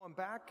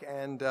back,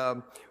 and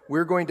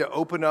we're going to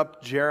open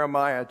up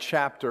Jeremiah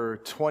chapter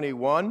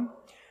 21.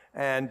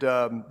 And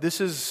this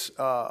is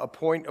a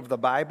point of the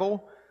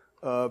Bible,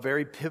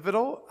 very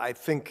pivotal. I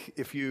think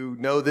if you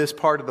know this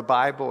part of the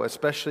Bible,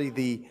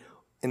 especially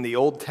in the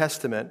Old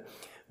Testament,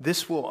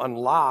 this will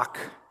unlock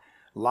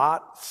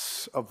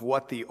lots of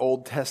what the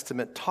Old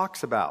Testament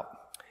talks about.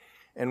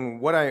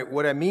 And what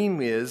I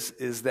mean is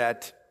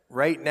that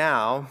right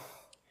now,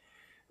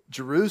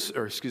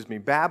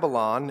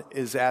 Babylon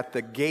is at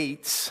the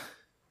gates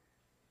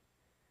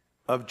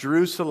of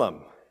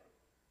Jerusalem.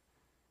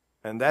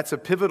 And that's a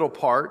pivotal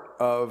part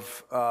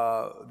of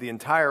the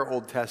entire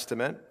Old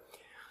Testament.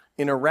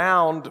 In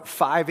around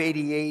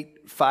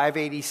 588,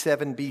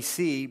 587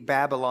 BC,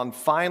 Babylon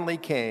finally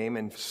came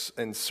and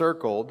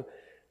encircled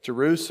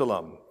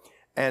Jerusalem.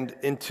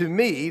 And to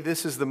me,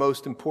 this is the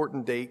most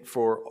important date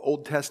for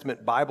Old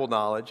Testament Bible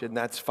knowledge, and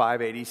that's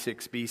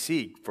 586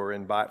 BC. For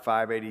in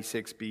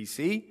 586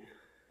 BC,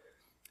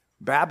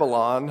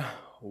 Babylon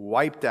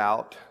wiped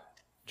out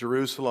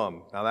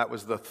Jerusalem. Now, that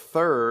was the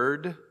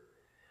third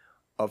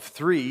of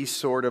three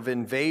sort of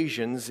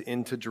invasions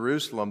into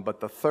Jerusalem,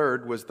 but the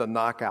third was the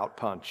knockout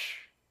punch,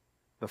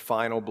 the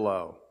final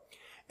blow.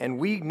 And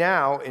we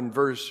now, in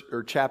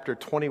chapter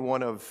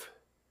 21 of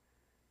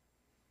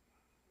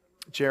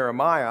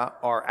Jeremiah,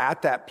 are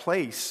at that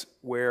place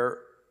where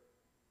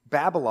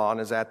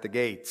Babylon is at the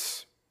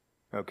gates.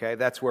 Okay,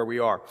 that's where we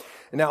are.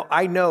 Now,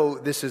 I know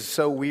this is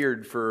so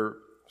weird for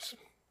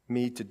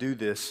me to do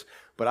this,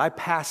 but I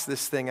pass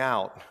this thing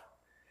out.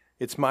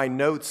 It's my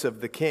notes of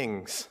the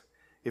kings.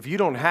 If you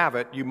don't have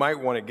it, you might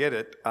want to get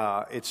it.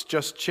 It's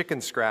just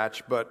chicken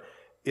scratch, but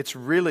it's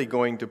really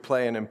going to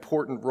play an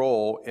important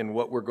role in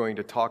what we're going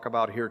to talk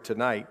about here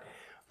tonight,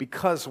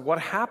 because what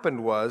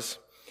happened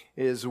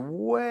is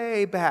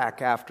way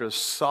back after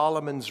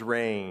Solomon's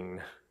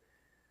reign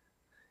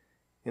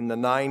in the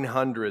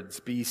 900s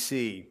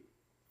BC,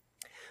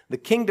 the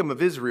kingdom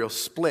of Israel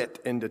split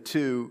into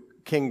two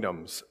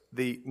kingdoms.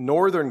 The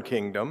northern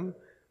kingdom,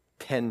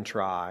 10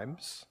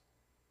 tribes,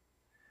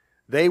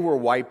 they were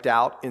wiped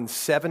out in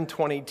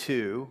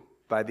 722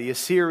 by the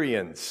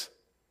Assyrians,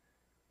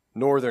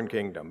 northern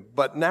kingdom.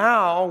 But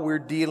now we're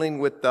dealing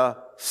with the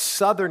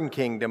southern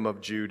kingdom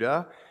of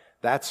Judah.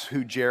 That's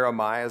who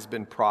Jeremiah has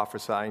been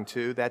prophesying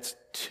to. That's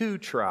two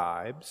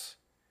tribes,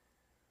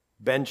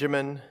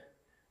 Benjamin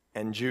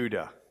and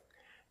Judah.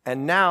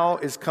 And now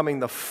is coming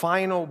the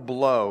final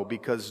blow,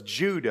 because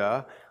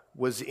Judah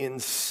was in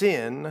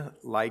sin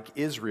like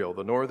Israel,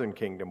 the northern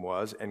kingdom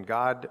was, and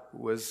God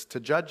was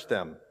to judge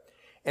them.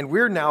 And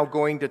we're now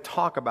going to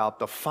talk about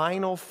the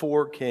final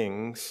four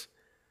kings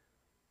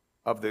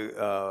of the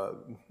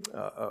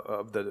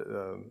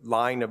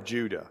line of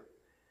Judah.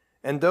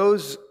 And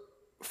those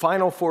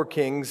final four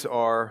kings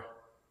are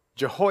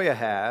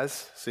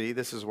Jehoahaz. See,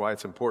 this is why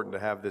it's important to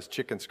have this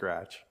chicken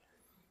scratch.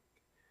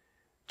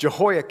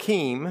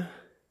 Jehoiakim,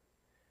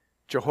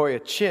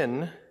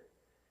 Jehoiachin,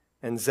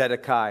 and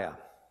Zedekiah.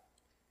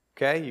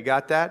 Okay, you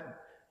got that?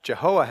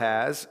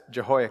 Jehoahaz,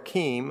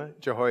 Jehoiakim,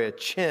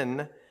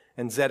 Jehoiachin,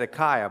 and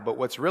Zedekiah. But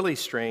what's really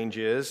strange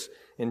is,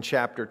 in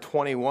chapter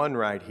 21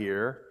 right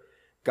here,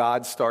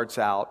 God starts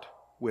out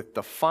with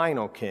the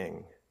final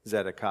king,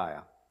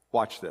 Zedekiah.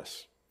 Watch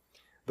this.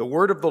 The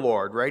word of the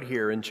Lord right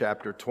here in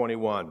chapter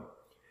 21.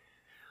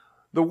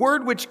 The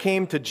word which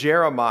came to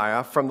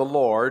Jeremiah from the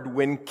Lord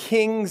when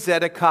King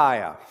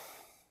Zedekiah.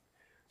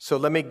 So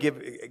let me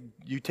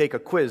you take a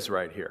quiz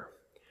right here.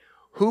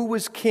 Who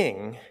was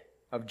king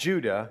of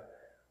Judah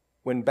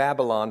when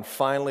Babylon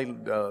finally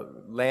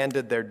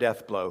landed their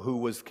death blow? Who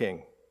was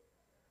king?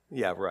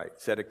 Yeah, right,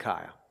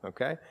 Zedekiah,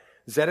 okay?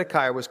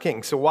 Zedekiah was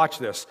king. So watch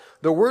this.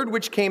 The word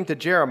which came to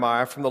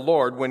Jeremiah from the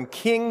Lord when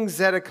King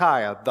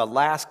Zedekiah, the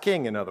last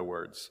king in other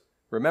words,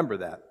 remember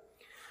that,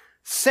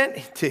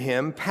 sent to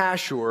him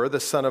Pashur, the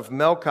son of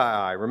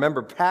Melchi.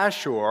 Remember,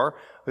 Pashur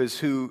is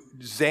who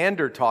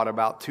Xander taught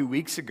about 2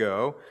 weeks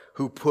ago,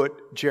 who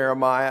put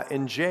Jeremiah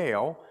in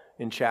jail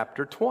in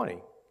chapter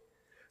 20.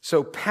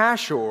 So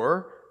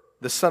Pashur,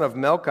 the son of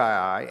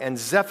Melchi, and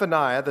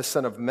Zephaniah, the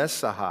son of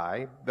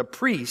Mesahai, the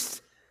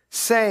priests,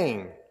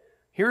 saying,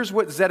 here's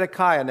what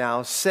Zedekiah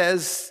now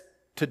says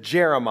to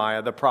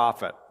Jeremiah the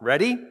prophet.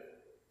 Ready?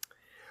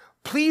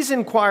 Please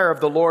inquire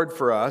of the Lord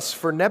for us,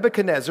 for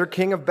Nebuchadnezzar,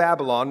 king of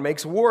Babylon,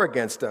 makes war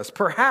against us.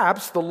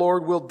 Perhaps the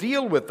Lord will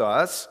deal with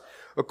us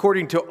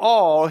according to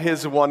all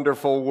his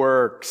wonderful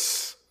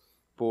works.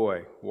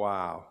 Boy,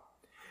 wow.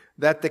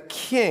 That the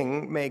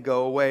king may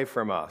go away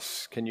from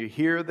us. Can you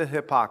hear the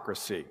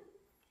hypocrisy?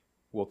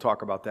 We'll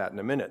talk about that in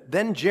a minute.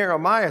 Then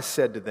Jeremiah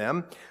said to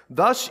them,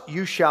 thus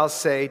you shall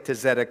say to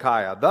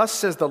Zedekiah, thus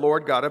says the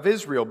Lord God of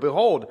Israel,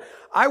 behold,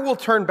 I will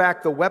turn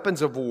back the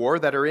weapons of war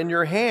that are in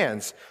your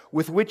hands,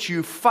 with which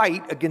you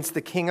fight against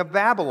the king of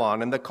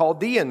Babylon and the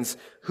Chaldeans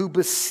who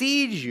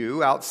besiege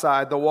you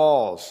outside the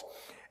walls.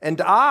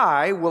 And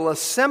I will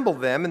assemble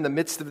them in the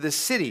midst of this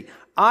city.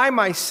 I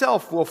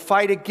myself will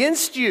fight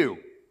against you.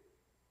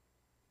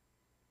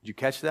 Did you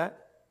catch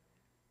that?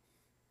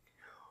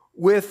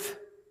 With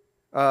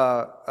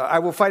I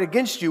will fight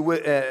against you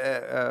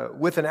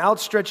with an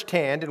outstretched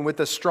hand and with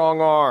a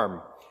strong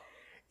arm.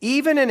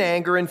 Even in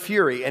anger and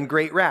fury and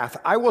great wrath,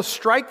 I will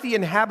strike the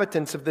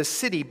inhabitants of this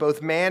city,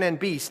 both man and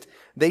beast.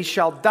 They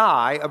shall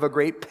die of a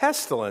great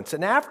pestilence.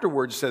 And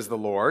afterwards, says the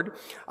Lord,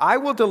 I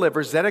will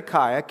deliver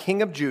Zedekiah,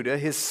 king of Judah,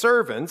 his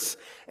servants,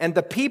 and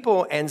the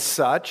people and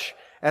such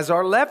as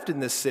are left in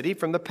this city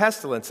from the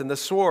pestilence and the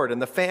sword and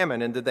the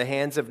famine into the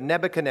hands of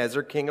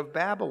Nebuchadnezzar, king of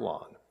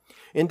Babylon,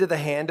 into the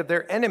hand of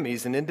their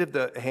enemies and into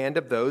the hand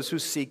of those who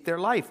seek their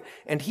life.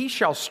 And he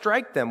shall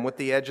strike them with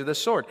the edge of the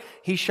sword.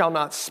 He shall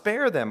not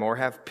spare them or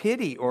have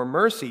pity or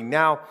mercy.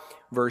 Now,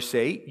 verse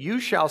 8, you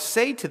shall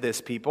say to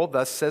this people,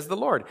 thus says the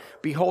Lord,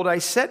 behold, I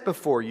set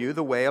before you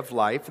the way of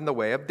life and the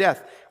way of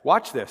death.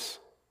 Watch this.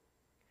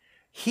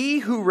 He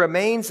who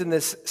remains in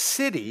this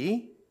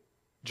city,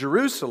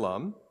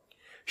 Jerusalem,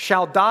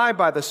 shall die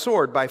by the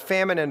sword, by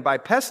famine, and by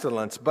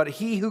pestilence. But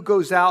he who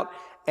goes out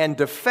and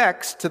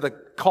defects to the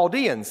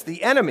Chaldeans,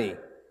 the enemy,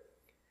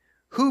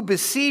 who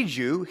besiege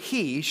you,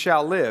 he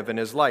shall live, and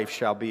his life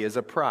shall be as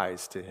a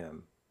prize to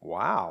him.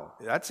 Wow,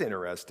 that's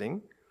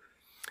interesting.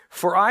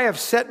 For I have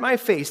set my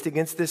face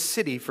against this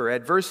city for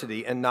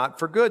adversity and not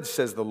for good,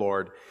 says the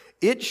Lord.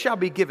 It shall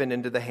be given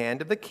into the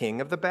hand of the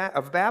king of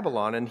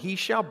Babylon, and he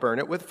shall burn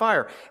it with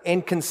fire.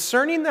 And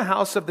concerning the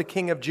house of the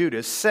king of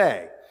Judah,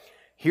 say,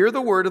 hear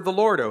the word of the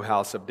Lord, O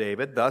house of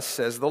David. Thus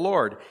says the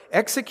Lord,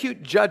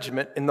 execute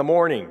judgment in the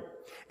morning,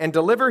 and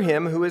deliver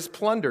him who is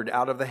plundered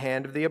out of the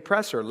hand of the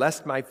oppressor,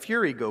 lest my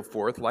fury go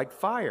forth like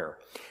fire,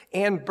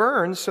 and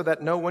burn so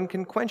that no one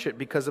can quench it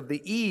because of the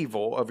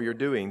evil of your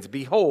doings.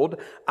 Behold,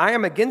 I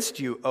am against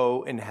you,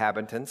 O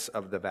inhabitants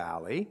of the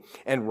valley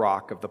and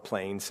rock of the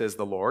plain, says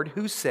the Lord,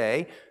 who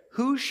say,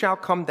 who shall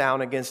come down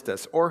against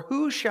us, or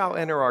who shall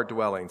enter our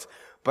dwellings?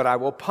 But I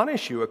will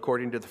punish you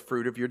according to the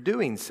fruit of your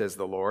doings, says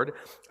the Lord.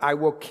 I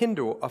will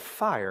kindle a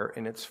fire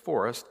in its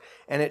forest,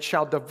 and it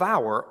shall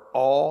devour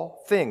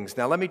all things.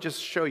 Now, let me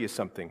just show you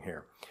something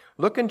here.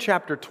 Look in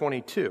chapter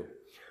 22.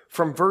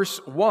 From verse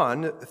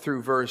 1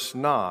 through verse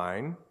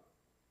 9,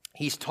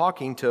 he's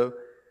talking to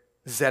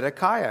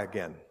Zedekiah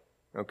again,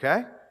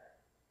 okay?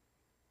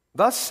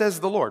 Thus says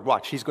the Lord.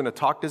 Watch, he's going to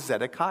talk to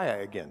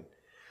Zedekiah again.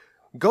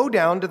 Go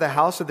down to the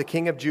house of the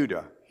king of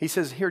Judah. He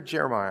says, here,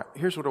 Jeremiah,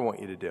 here's what I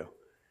want you to do.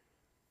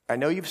 I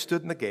know you've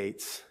stood in the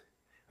gates.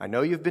 I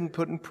know you've been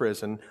put in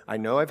prison. I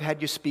know I've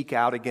had you speak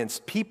out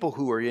against people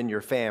who are in your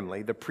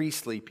family, the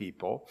priestly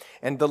people,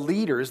 and the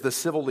leaders, the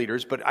civil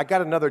leaders, but I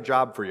got another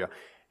job for you.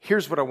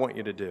 Here's what I want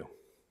you to do.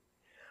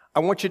 I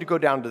want you to go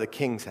down to the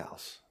king's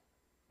house.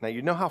 Now,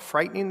 you know how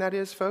frightening that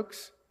is,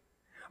 folks?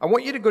 I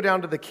want you to go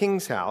down to the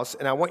king's house,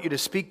 and I want you to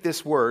speak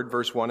this word,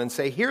 verse 1, and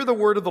say, hear the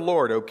word of the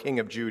Lord, O king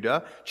of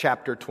Judah,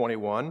 chapter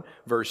 21,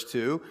 verse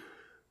 2.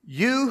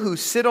 You who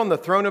sit on the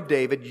throne of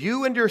David,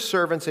 you and your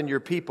servants and your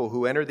people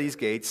who enter these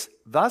gates,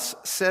 thus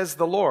says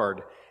the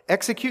Lord,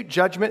 execute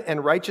judgment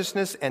and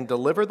righteousness and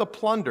deliver the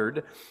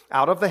plundered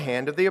out of the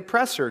hand of the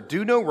oppressor.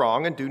 Do no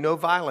wrong and do no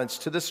violence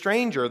to the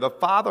stranger, the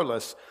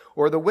fatherless,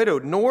 or the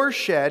widowed, nor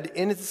shed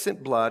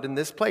innocent blood in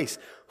this place.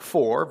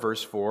 For,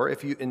 verse 4,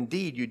 if you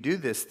indeed you do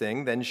this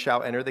thing, then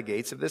shall enter the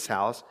gates of this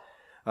house,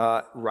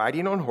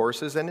 riding on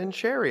horses and in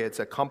chariots,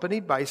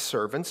 accompanied by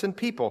servants and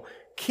people,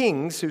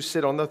 kings who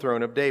sit on the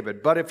throne of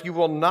David. But if you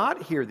will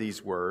not hear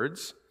these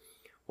words,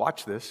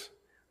 watch this,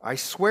 I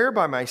swear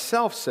by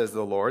myself, says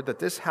the Lord, that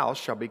this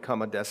house shall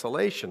become a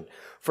desolation.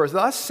 For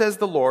thus says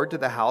the Lord to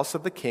the house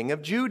of the king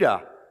of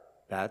Judah,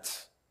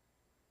 that's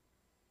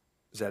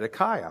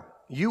Zedekiah,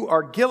 you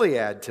are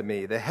Gilead to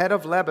me, the head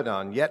of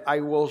Lebanon, yet I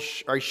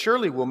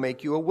surely will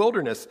make you a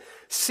wilderness,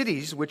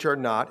 cities which are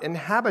not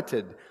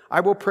inhabited.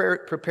 I will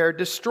prepare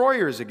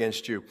destroyers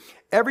against you.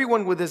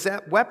 Everyone with his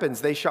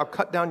weapons, they shall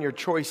cut down your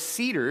choice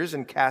cedars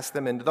and cast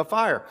them into the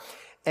fire.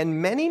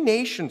 And many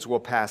nations will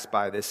pass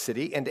by this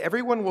city, and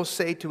everyone will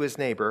say to his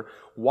neighbor,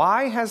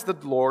 why has the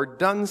Lord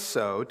done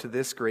so to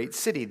this great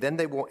city? Then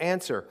they will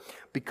answer,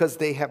 because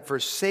they have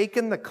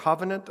forsaken the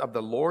covenant of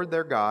the Lord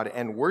their God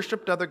and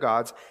worshiped other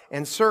gods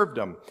and served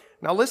them.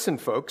 Now listen,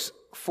 folks,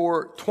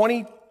 for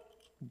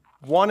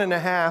 21 and a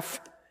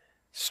half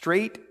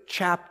straight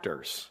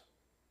chapters,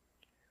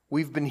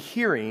 we've been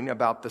hearing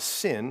about the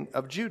sin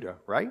of Judah,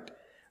 right?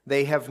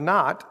 They have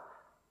not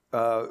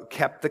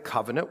kept the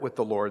covenant with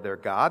the Lord their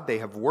God. They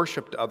have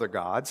worshiped other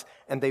gods,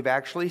 and they've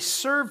actually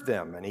served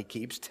them. And he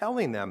keeps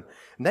telling them.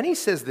 And then he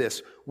says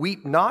this,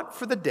 weep not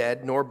for the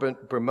dead, nor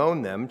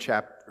bemoan them,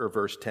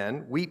 verse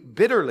 10. Weep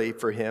bitterly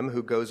for him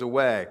who goes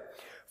away,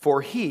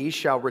 for he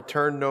shall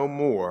return no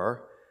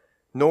more,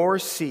 nor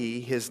see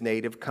his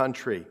native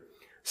country.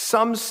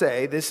 Some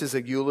say this is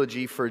a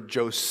eulogy for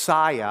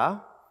Josiah.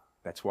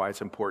 That's why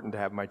it's important to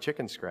have my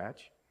chicken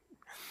scratch.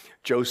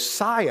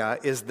 Josiah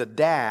is the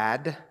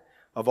dad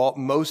of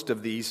most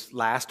of these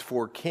last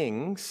four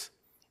kings,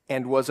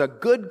 and was a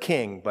good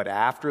king. But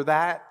after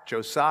that,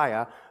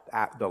 Josiah,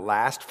 the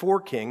last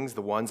four kings,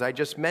 the ones I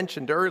just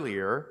mentioned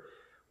earlier,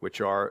 which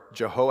are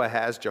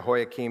Jehoahaz,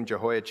 Jehoiakim,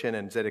 Jehoiachin,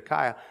 and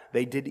Zedekiah,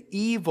 they did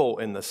evil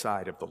in the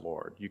sight of the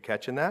Lord. You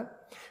catching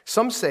that?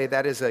 Some say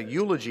that is a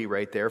eulogy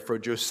right there for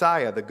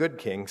Josiah, the good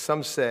king.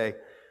 Some say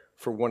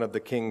for one of the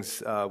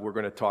kings we're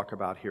going to talk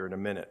about here in a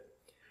minute.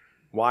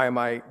 Why am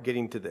I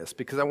getting to this?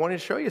 Because I want to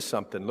show you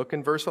something. Look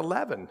in verse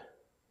 11.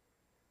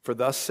 For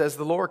thus says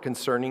the Lord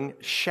concerning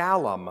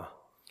Shallum,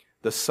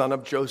 the son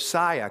of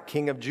Josiah,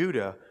 king of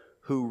Judah,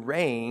 who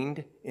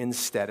reigned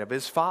instead of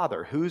his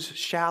father. Who's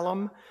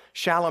Shallum?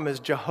 Shallum is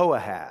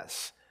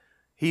Jehoahaz.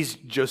 He's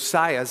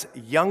Josiah's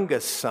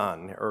youngest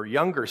son, or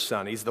younger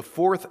son. He's the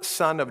fourth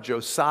son of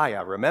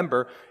Josiah.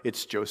 Remember,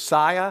 it's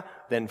Josiah,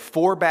 then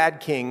 4 bad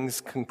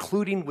kings,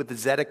 concluding with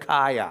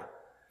Zedekiah.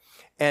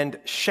 And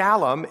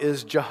Shallum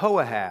is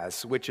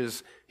Jehoahaz, which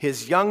is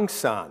his young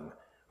son.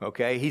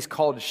 Okay, he's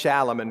called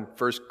Shallum in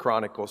 1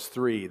 Chronicles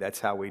 3. That's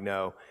how we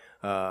know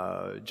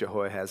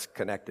Jehoahaz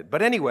connected.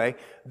 But anyway,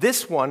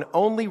 this one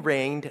only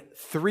reigned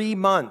 3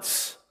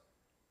 months.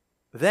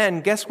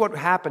 Then, guess what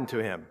happened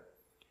to him?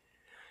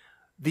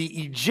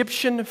 The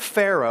Egyptian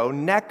pharaoh,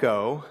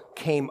 Necho,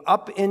 came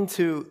up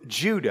into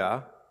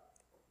Judah,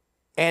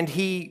 and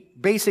he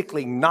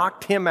basically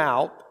knocked him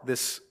out,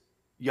 this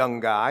young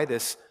guy,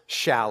 this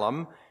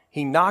Shallum.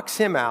 He knocks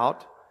him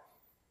out,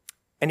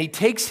 and he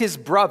takes his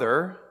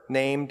brother,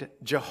 named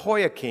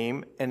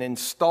Jehoiakim, and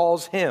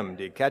installs him.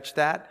 Did you catch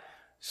that?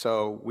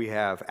 So we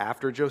have,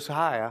 after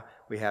Josiah,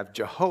 we have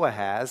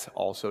Jehoahaz,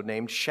 also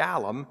named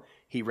Shallum.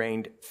 He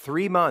reigned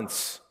 3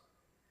 months.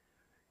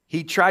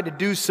 He tried to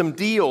do some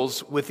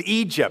deals with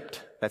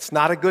Egypt. That's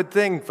not a good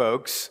thing,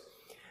 folks.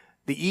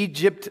 The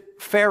Egypt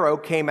Pharaoh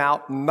came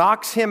out,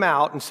 knocks him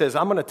out, and says,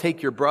 I'm going to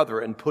take your brother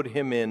and put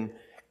him in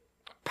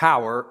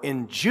power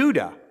in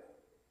Judah.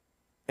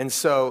 And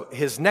so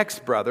his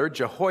next brother,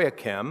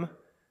 Jehoiakim,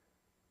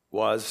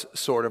 was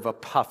sort of a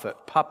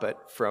puppet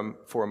from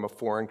a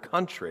foreign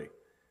country.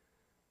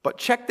 But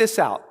check this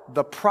out.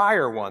 The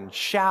prior one,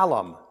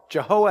 Shallum,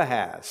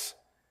 Jehoahaz,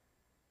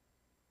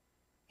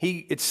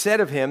 it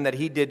said of him that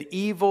he did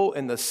evil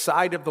in the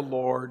sight of the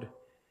Lord,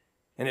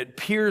 and it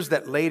appears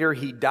that later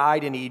he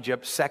died in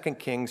Egypt, 2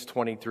 Kings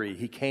 23.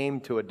 He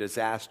came to a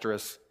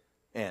disastrous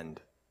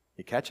end.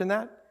 You catching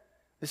that?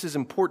 This is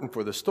important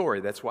for the story.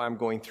 That's why I'm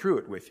going through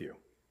it with you.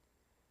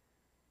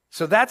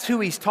 So that's who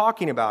he's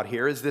talking about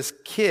here, is this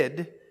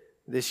kid,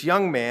 this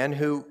young man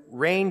who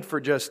reigned for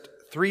just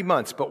 3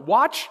 months. But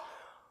watch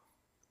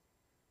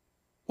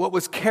what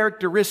was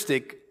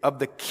characteristic of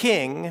the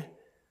king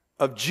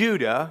of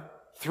Judah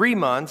 3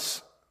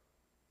 months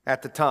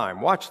at the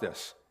time. Watch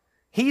this.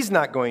 He's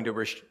not going to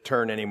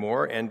return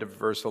anymore, end of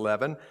verse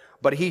 11,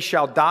 but he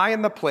shall die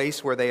in the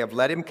place where they have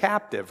led him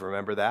captive.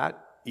 Remember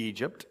that?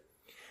 Egypt.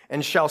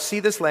 And shall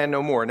see this land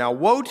no more. Now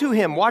woe to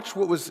him. Watch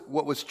what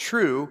was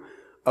true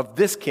of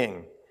this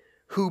king,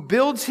 who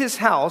builds his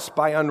house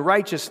by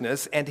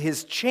unrighteousness and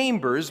his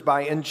chambers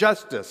by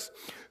injustice,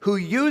 who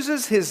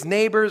uses his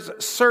neighbor's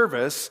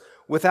service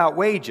without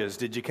wages.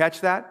 Did you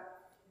catch that?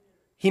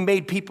 He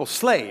made people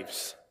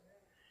slaves.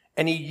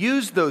 And he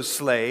used those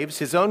slaves,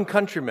 his own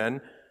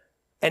countrymen,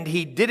 and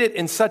he did it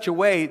in such a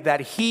way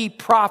that he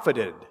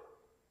profited.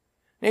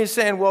 And he's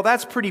saying, well,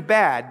 that's pretty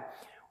bad.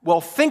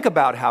 Well, think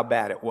about how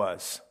bad it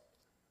was.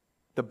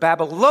 The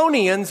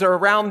Babylonians are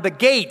around the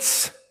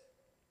gates,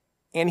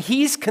 and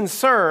he's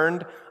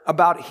concerned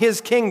about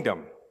his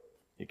kingdom.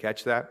 You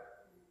catch that?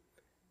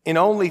 In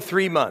only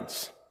 3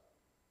 months.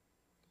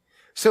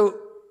 So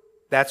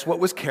that's what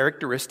was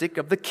characteristic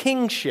of the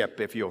kingship,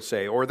 if you'll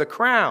say, or the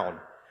crown.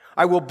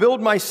 I will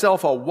build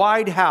myself a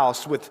wide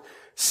house with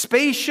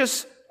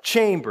spacious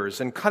chambers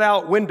and cut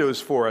out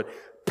windows for it,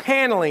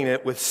 paneling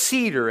it with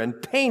cedar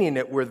and painting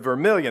it with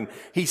vermilion.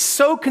 He's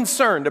so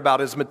concerned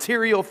about his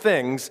material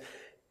things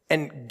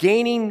and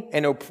gaining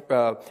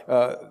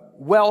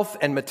wealth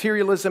and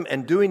materialism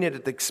and doing it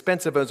at the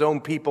expense of his own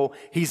people.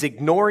 He's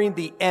ignoring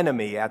the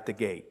enemy at the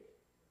gate.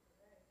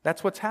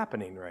 That's what's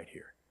happening right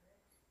here.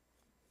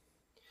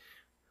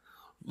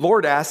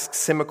 Lord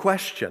asks him a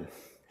question.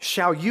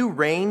 Shall you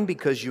reign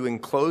because you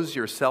enclose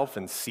yourself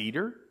in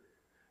cedar?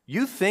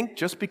 You think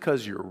just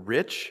because you're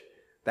rich,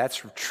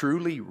 that's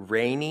truly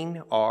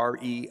reigning,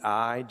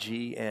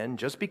 R-E-I-G-N,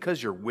 just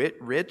because you're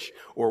rich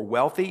or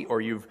wealthy,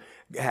 or you've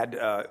had,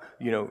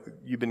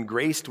 you've been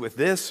graced with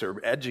this or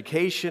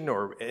education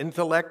or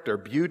intellect or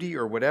beauty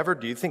or whatever,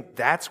 do you think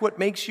that's what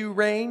makes you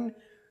reign?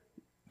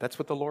 That's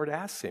what the Lord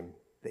asks him.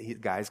 The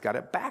guy's got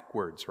it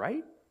backwards,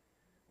 right?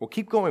 Well,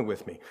 keep going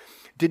with me.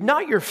 Did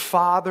not your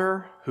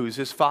father, who's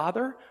his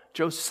father?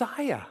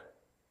 Josiah,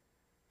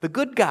 the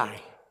good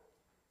guy.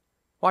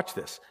 Watch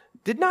this.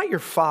 Did not your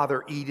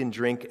father eat and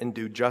drink and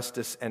do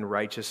justice and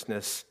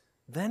righteousness?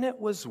 Then it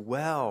was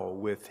well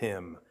with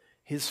him.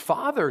 His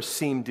father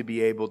seemed to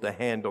be able to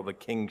handle the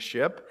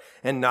kingship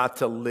and not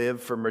to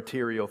live for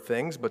material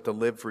things, but to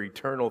live for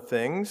eternal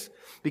things,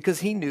 because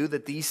he knew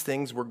that these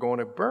things were going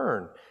to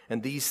burn.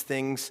 And these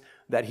things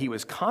that he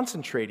was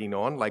concentrating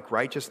on, like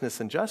righteousness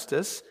and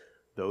justice,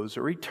 those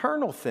are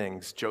eternal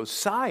things.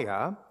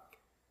 Josiah,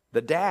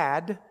 the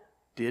dad,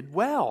 did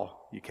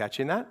well. You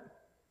catching that?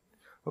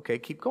 Okay,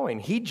 keep going.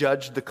 He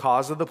judged the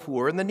cause of the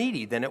poor and the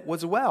needy. Then it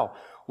was well.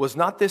 Was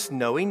not this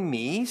knowing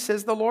me,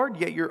 says the Lord?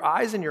 Yet your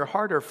eyes and your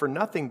heart are for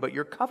nothing but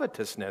your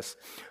covetousness,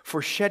 for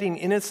shedding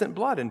innocent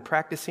blood and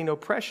practicing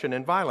oppression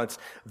and violence.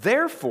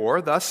 Therefore,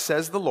 thus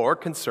says the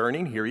Lord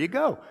concerning, here you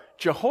go,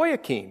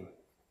 Jehoiakim.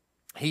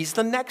 He's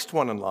the next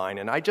one in line.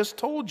 And I just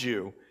told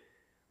you,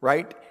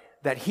 right,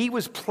 that he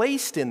was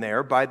placed in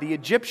there by the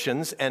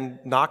Egyptians and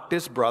knocked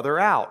his brother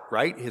out,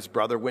 right? His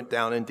brother went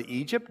down into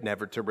Egypt,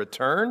 never to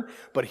return.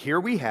 But here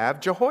we have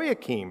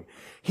Jehoiakim.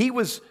 He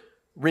was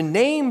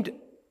renamed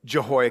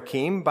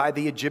Jehoiakim by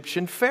the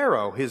Egyptian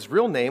Pharaoh. His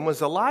real name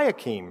was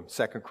Eliakim,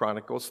 2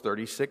 Chronicles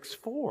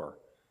 36:4.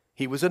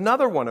 He was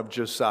another one of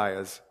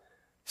Josiah's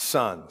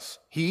sons.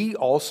 He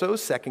also,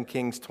 2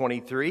 Kings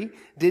 23,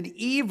 did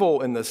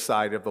evil in the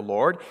sight of the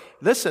Lord.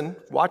 Listen,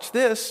 watch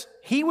this.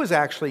 He was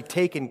actually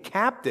taken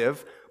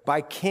captive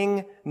by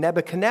King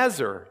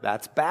Nebuchadnezzar.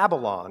 That's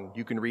Babylon.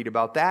 You can read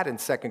about that in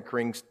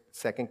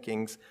 2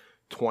 Kings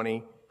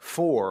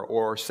 24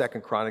 or 2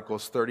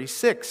 Chronicles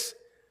 36.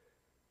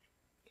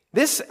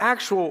 This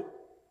actual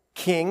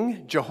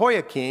king,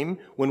 Jehoiakim,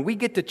 when we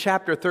get to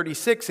chapter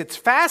 36, it's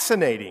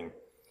fascinating.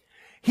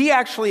 He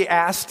actually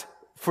asked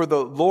for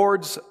the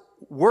Lord's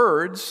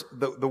words,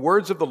 the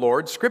words of the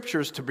Lord,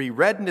 scriptures, to be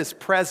read in his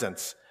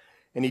presence.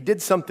 And he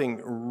did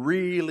something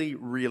really,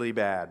 really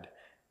bad.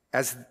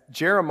 As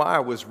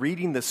Jeremiah was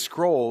reading the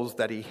scrolls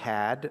that he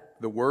had,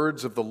 the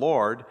words of the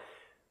Lord,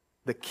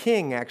 the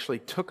king actually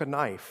took a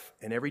knife,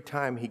 and every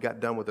time he got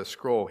done with a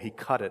scroll, he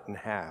cut it in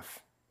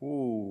half.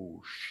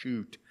 Ooh,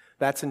 shoot.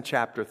 That's in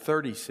chapter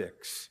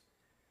 36.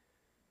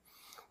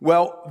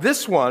 Well,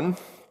 this one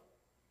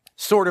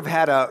sort of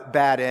had a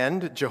bad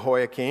end,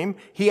 Jehoiakim.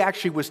 He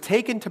actually was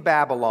taken to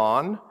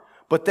Babylon,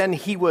 but then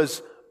he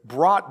was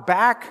brought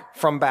back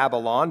from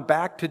Babylon,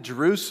 back to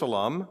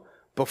Jerusalem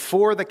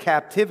before the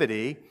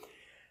captivity.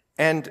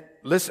 And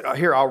listen,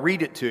 here, I'll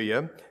read it to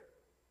you.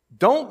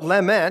 Don't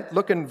lament,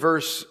 look in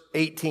verse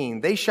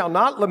 18. They shall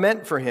not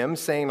lament for him,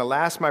 saying,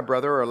 alas, my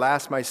brother, or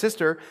alas, my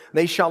sister.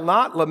 They shall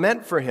not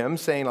lament for him,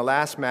 saying,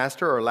 alas,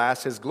 master, or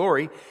alas, his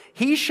glory.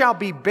 He shall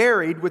be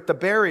buried with the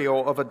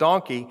burial of a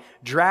donkey,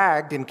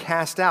 dragged and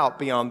cast out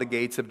beyond the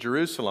gates of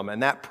Jerusalem.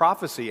 And that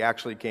prophecy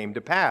actually came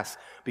to pass,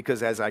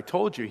 because as I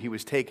told you, he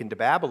was taken to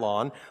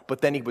Babylon,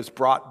 but then he was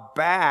brought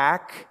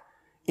back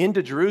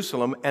into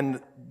Jerusalem,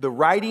 and the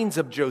writings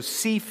of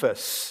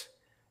Josephus,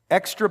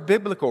 extra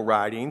biblical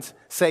writings,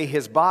 say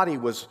his body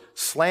was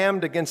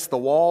slammed against the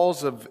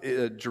walls of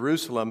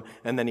Jerusalem,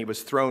 and then he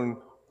was thrown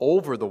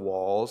over the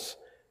walls,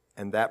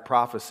 and that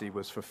prophecy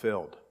was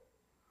fulfilled.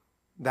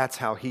 That's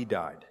how he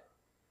died.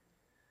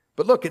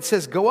 But look, it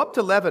says, go up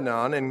to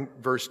Lebanon in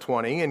verse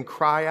 20 and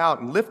cry out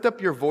and lift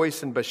up your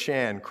voice in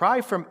Bashan.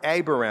 Cry from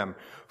Abiram,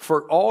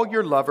 for all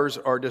your lovers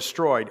are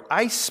destroyed.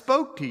 I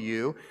spoke to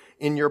you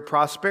in your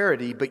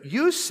prosperity, but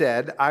you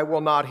said, I will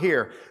not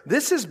hear.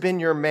 This has been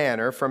your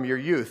manner from your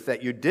youth,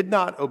 that you did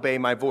not obey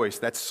my voice.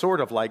 That's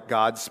sort of like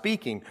God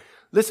speaking.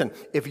 Listen,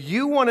 if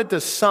you wanted to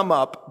sum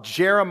up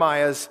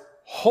Jeremiah's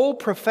whole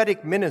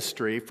prophetic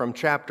ministry from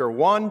chapter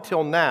 1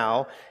 till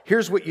now,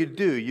 here's what you'd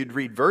do. You'd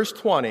read verse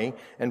 20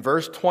 and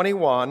verse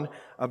 21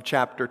 of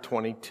chapter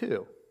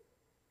 22.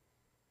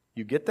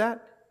 You get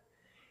that?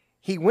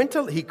 He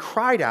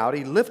cried out,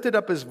 he lifted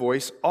up his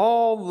voice,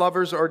 all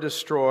lovers are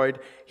destroyed.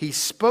 He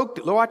spoke,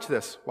 watch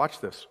this.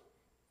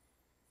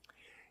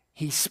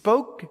 He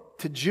spoke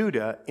to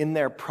Judah in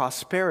their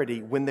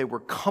prosperity when they were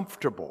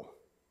comfortable,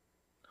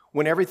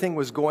 when everything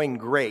was going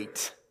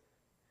great.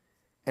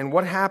 And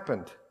what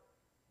happened?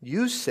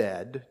 You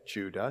said,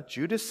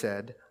 Judah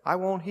said, I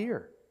won't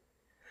hear.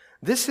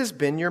 This has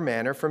been your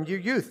manner from your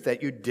youth,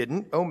 that you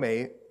didn't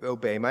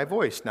obey my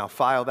voice. Now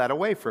file that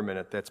away for a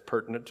minute. That's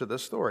pertinent to the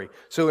story.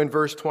 So in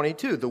verse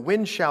 22, the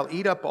wind shall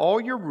eat up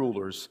all your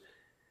rulers,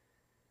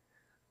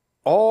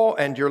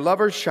 and your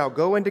lovers shall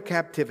go into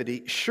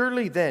captivity.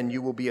 Surely then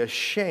you will be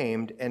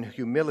ashamed and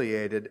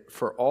humiliated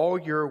for all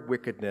your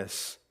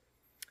wickedness,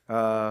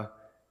 O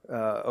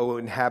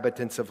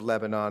inhabitants of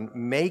Lebanon,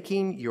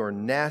 making your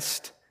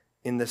nest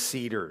in the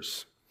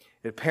cedars.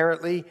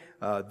 Apparently,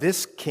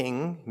 this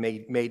king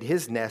made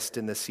his nest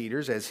in the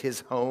cedars, as his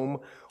home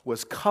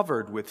was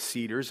covered with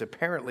cedars.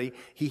 Apparently,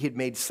 he had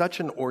made such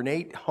an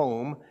ornate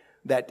home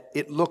that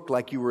it looked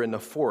like you were in the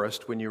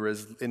forest when you were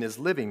in his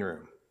living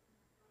room.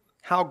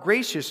 How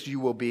gracious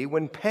you will be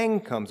when pain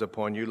comes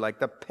upon you, like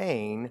the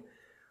pain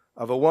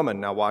of a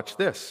woman. Now watch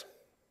this.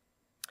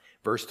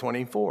 Verse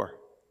 24.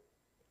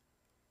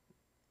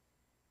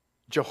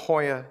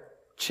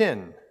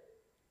 Jehoiachin.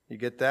 You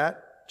get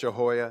that?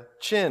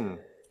 Jehoiachin.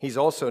 He's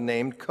also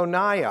named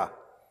Coniah.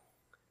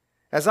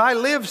 As I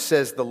live,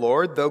 says the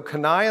Lord, though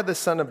Coniah the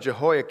son of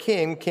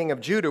Jehoiakim, king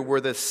of Judah,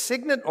 were the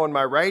signet on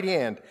my right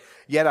hand,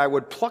 yet I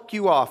would pluck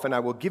you off, and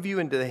I will give you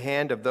into the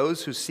hand of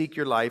those who seek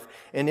your life,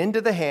 and into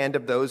the hand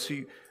of those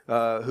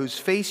whose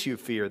face you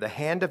fear, the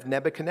hand of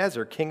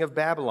Nebuchadnezzar, king of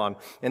Babylon,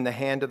 and the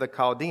hand of the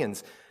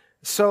Chaldeans.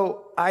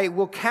 So I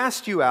will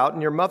cast you out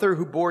and your mother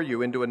who bore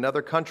you into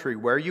another country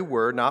where you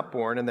were not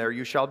born, and there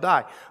you shall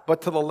die.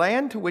 But to the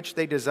land to which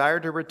they desire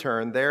to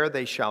return, there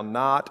they shall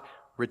not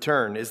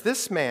return. Is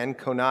this man,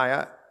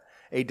 Coniah,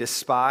 a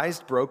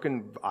despised,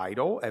 broken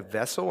idol, a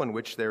vessel in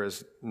which there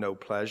is no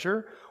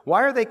pleasure?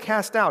 Why are they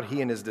cast out,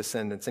 he and his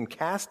descendants, and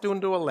cast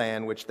into a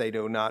land which they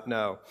do not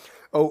know?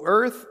 O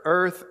earth,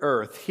 earth,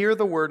 earth, hear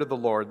the word of the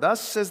Lord. Thus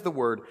says the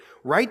word,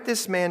 write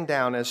this man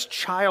down as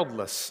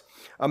childless,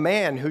 a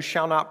man who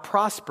shall not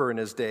prosper in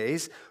his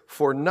days,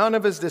 for none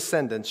of his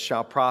descendants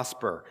shall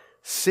prosper,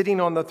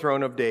 sitting on the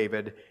throne of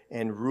David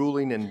and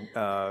ruling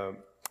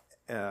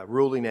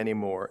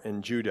anymore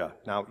in Judah.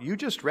 Now, you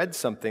just read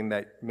something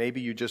that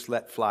maybe you just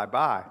let fly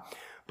by,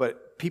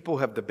 but people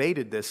have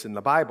debated this in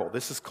the Bible.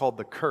 This is called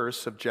the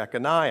curse of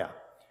Jeconiah.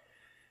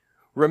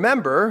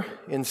 Remember,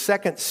 in 2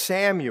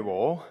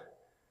 Samuel,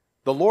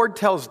 the Lord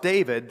tells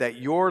David that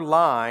your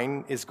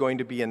line is going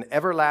to be an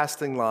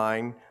everlasting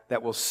line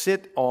that will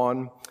sit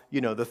on,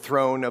 the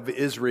throne of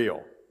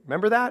Israel.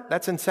 Remember that?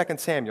 That's in 2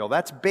 Samuel.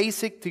 That's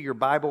basic to your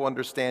Bible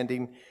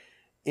understanding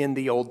in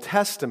the Old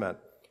Testament.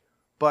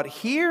 But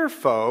here,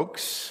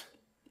 folks,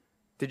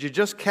 did you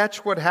just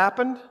catch what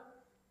happened?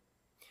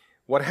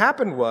 What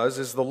happened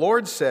is the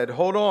Lord said,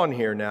 hold on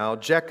here now,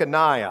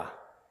 Jehoiachin,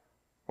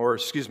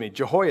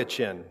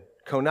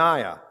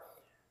 Coniah,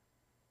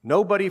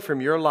 nobody from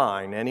your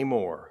line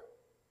anymore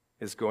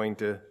is going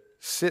to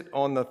sit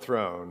on the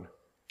throne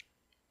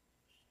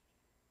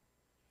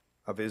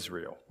of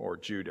Israel or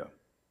Judah.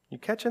 You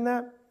catching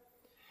that?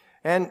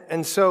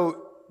 And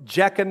so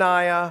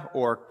Jeconiah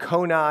or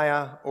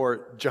Coniah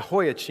or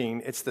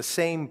Jehoiachin, it's the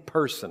same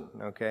person,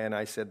 okay? And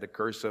I said the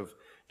curse of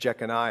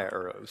Jeconiah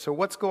earlier. So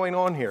what's going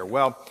on here?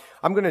 Well,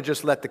 I'm going to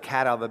just let the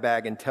cat out of the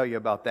bag and tell you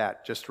about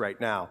that just right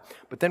now.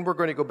 But then we're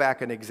going to go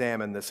back and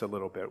examine this a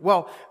little bit.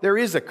 Well, there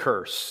is a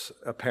curse,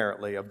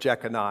 apparently, of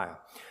Jeconiah.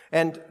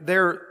 And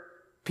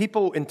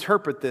people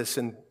interpret this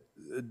in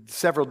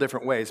several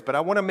different ways, but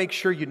I want to make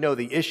sure you know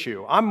the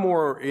issue. I'm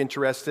more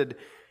interested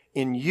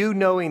in you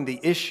knowing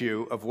the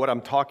issue of what I'm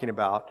talking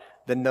about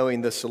than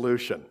knowing the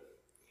solution.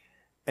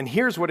 And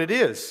here's what it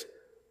is.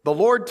 The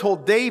Lord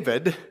told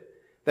David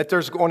that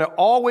there's going to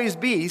always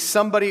be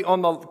somebody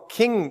on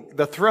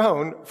the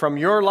throne from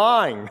your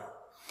line.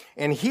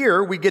 And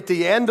here we get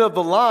the end of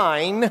the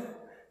line.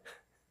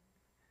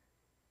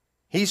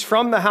 He's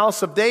from the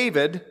house of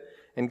David,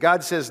 and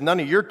God says none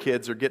of your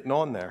kids are getting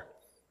on there.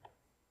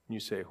 And you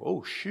say,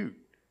 oh, shoot.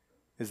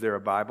 Is there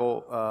a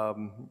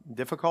Bible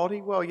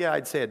difficulty? Well, yeah,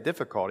 I'd say a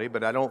difficulty,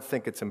 but I don't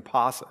think it's an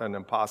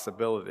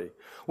impossibility.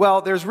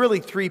 Well, there's really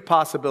three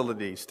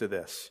possibilities to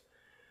this.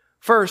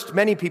 First,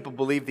 many people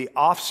believe the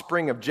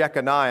offspring of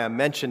Jeconiah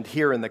mentioned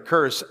here in the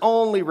curse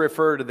only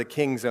refer to the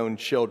king's own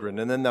children.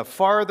 And then the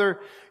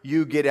farther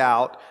you get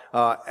out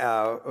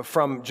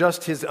from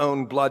just his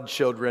own blood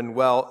children,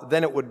 well,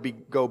 then it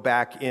would go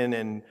back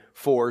in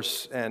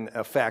force and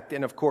effect.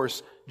 And of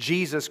course,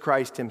 Jesus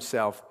Christ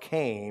himself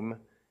came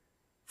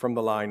from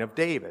the line of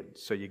David.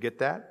 So you get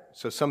that?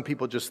 So some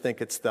people just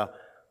think it's the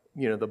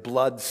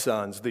blood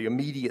sons, the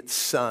immediate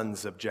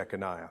sons of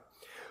Jeconiah.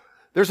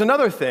 There's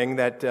another thing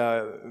that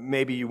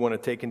maybe you want to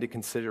take into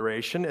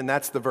consideration, and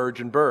that's the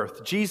virgin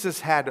birth.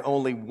 Jesus had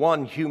only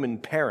one human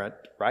parent,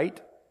 right?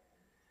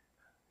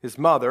 His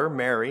mother,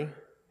 Mary.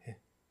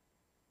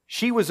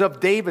 She was of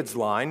David's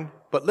line,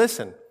 but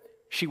listen,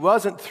 she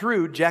wasn't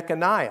through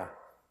Jeconiah,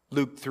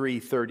 Luke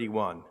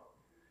 3:31.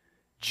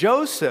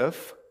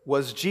 Joseph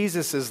was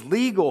Jesus'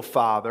 legal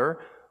father,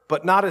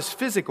 but not his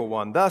physical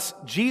one. Thus,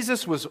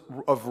 Jesus was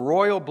of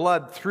royal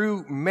blood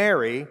through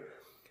Mary,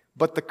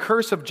 but the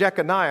curse of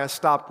Jeconiah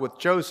stopped with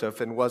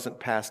Joseph and wasn't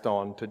passed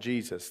on to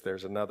Jesus.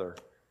 There's another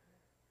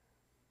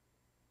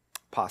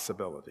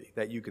possibility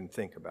that you can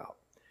think about.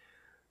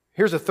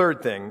 Here's a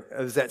third thing,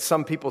 is that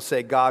some people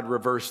say God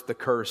reversed the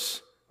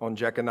curse on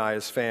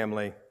Jeconiah's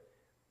family,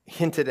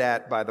 hinted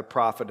at by the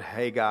prophet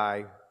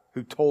Haggai,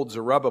 who told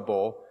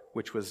Zerubbabel,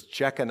 which was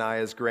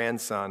Jeconiah's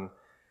grandson,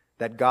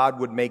 that God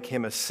would make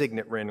him a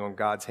signet ring on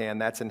God's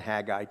hand. That's in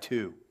Haggai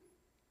 2.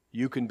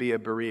 You can be a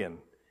Berean.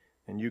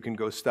 And you can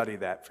go study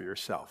that for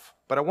yourself.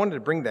 But I wanted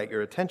to bring that to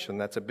your attention.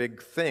 That's a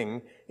big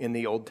thing in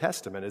the Old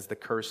Testament, is the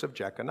curse of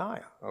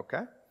Jeconiah,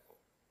 okay?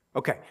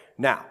 Okay,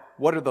 now,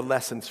 what are the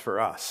lessons for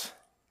us?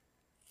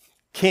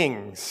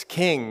 Kings,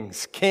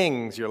 kings,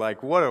 kings. You're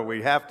like, what do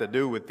we have to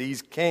do with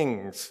these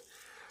kings?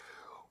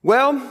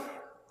 Well,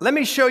 let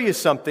me show you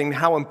something,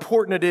 how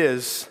important it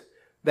is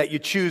that you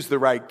choose the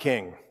right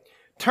king.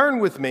 Turn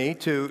with me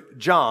to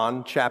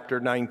John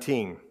chapter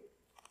 19.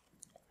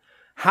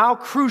 How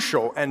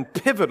crucial and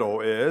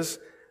pivotal is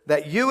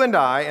that you and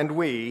I and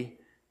we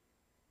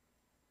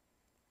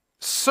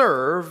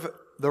serve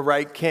the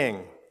right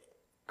king.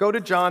 Go to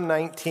John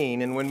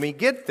 19, and when we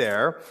get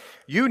there,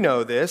 you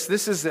know this.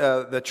 This is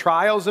the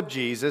trials of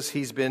Jesus.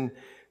 He's been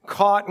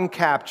caught and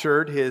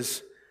captured,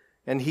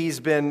 and he's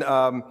been,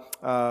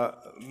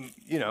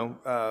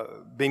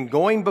 been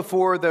going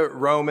before the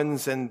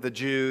Romans and the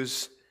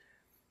Jews.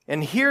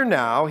 And here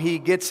now, he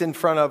gets in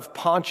front of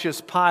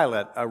Pontius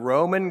Pilate, a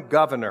Roman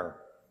governor.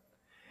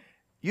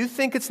 You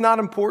think it's not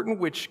important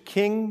which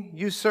king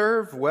you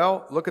serve?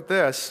 Well, look at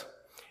this.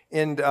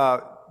 In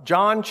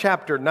John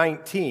chapter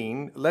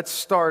 19, let's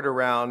start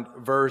around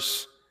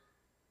verse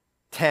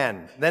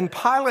 10. Then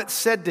Pilate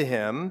said to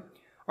him,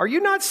 "Are you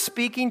not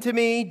speaking to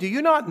me? Do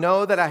you not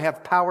know that I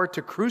have power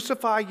to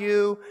crucify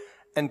you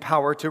and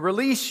power to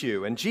release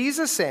you?" And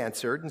Jesus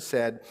answered and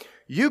said,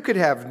 "You could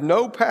have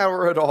no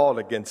power at all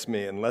against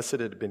me unless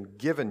it had been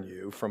given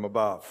you from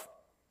above.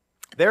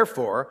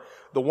 Therefore,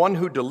 the one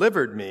who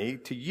delivered me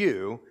to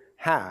you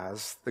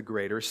has the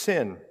greater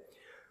sin."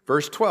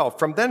 Verse 12,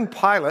 from then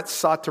Pilate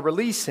sought to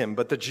release him,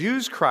 but the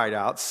Jews cried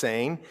out,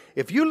 saying,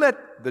 If you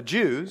let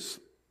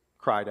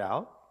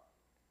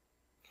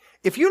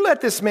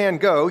this man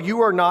go,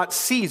 you are not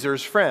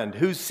Caesar's friend.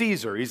 Who's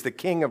Caesar? He's the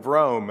king of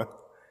Rome,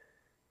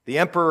 the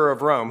emperor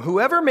of Rome.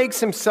 Whoever makes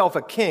himself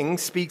a king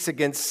speaks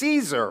against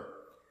Caesar.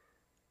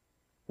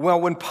 Well,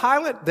 when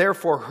Pilate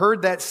therefore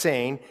heard that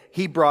saying,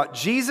 he brought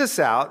Jesus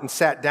out and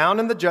sat down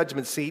in the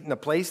judgment seat in a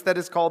place that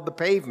is called the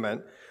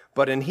Pavement,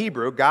 but in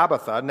Hebrew,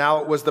 Gabbatha. Now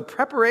it was the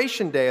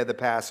preparation day of the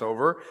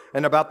Passover,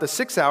 and about the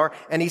 6th hour,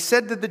 and he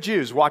said to the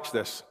Jews, watch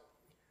this.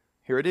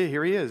 Here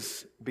he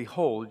is.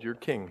 Behold your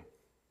king.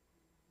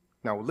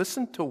 Now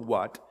listen to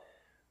what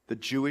the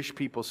Jewish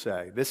people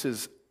say. This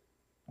is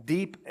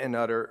deep and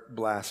utter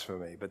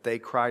blasphemy. But they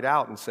cried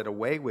out and said,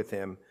 away with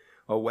him,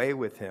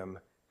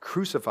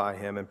 crucify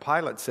him. And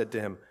Pilate said to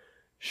him,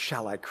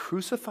 shall I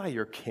crucify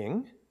your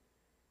king?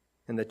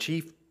 And the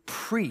chief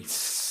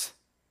priests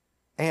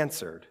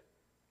answered,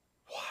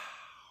 wow,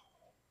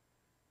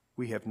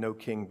 we have no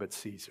king but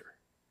Caesar.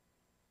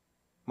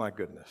 My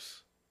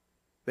goodness.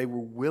 They were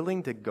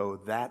willing to go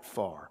that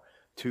far,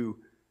 to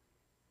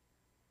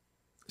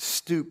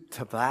stoop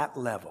to that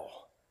level,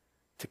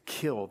 to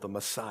kill the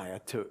Messiah,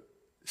 to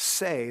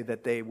say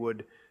that they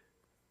would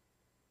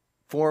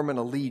form an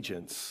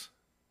allegiance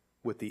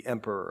with the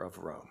emperor of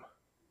Rome.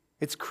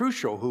 It's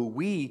crucial who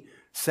we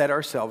set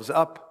ourselves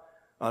up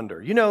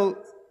under. You know,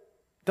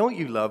 don't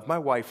you love, my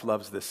wife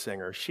loves this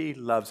singer. She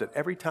loves it.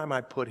 Every time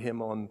I put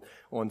him on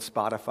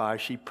Spotify,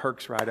 she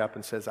perks right up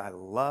and says, I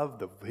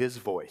love his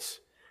voice.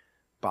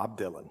 Bob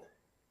Dylan.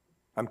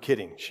 I'm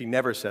kidding. She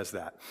never says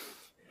that.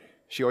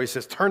 She always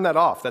says, turn that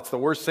off. That's the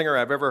worst singer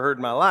I've ever heard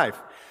in my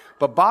life.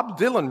 But Bob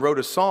Dylan wrote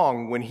a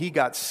song when he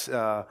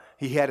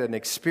had an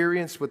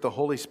experience with the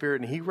Holy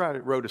Spirit, and he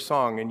wrote a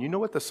song. And you know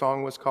what the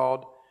song was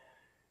called?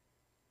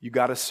 You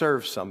Got to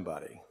Serve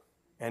Somebody.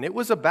 And it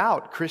was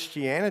about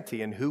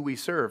Christianity and who we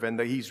serve. And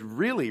he's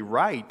really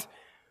right.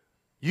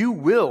 You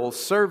will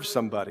serve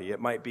somebody. It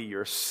might be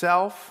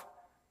yourself,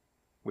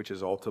 which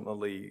is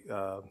ultimately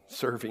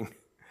serving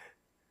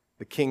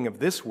the king of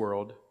this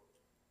world.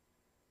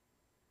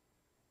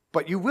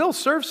 But you will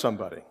serve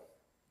somebody.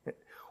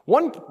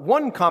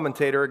 One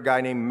commentator, a guy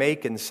named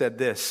Macon, said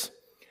this: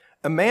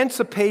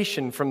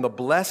 emancipation from the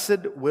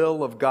blessed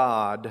will of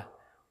God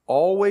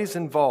always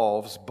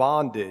involves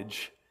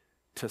bondage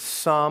to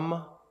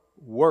some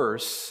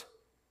worse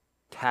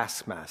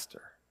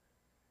taskmaster.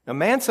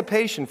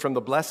 Emancipation from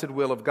the blessed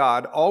will of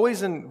God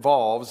always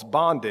involves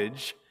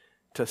bondage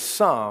to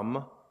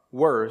some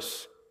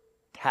worse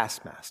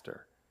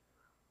taskmaster.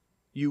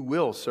 You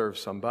will serve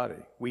somebody.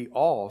 We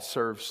all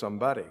serve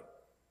somebody.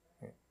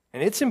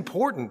 And it's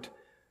important,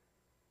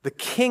 the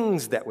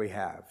kings that we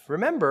have.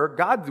 Remember,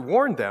 God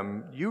warned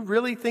them, you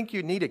really think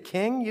you need a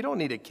king? You don't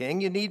need a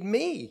king, you need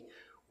me.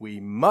 We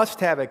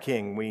must have a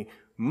king. We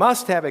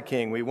must have a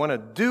king. We want to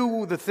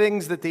do the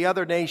things that the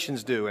other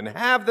nations do and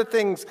have the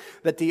things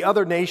that the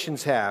other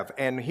nations have.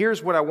 And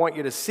here's what I want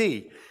you to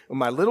see.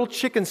 My little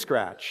chicken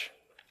scratch.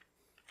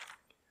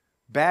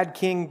 Bad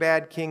king,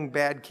 bad king,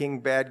 bad king,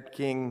 bad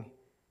king.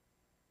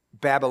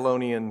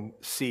 Babylonian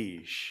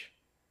siege.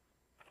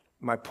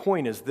 My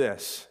point is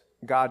this: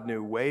 God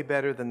knew way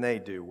better than they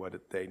do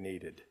what they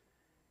needed,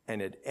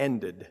 and it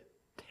ended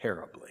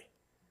terribly.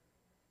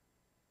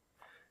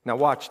 Now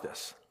watch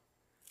this.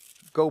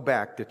 Go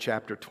back to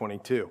chapter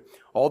 22.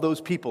 All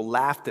those people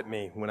laughed at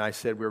me when I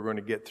said we were going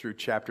to get through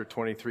chapter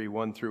 23,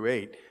 1 through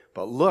 8.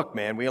 But look,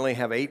 man, we only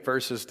have 8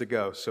 verses to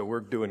go, so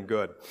we're doing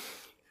good.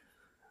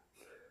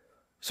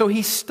 So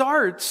he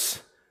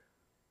starts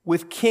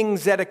with King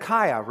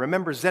Zedekiah.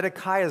 Remember,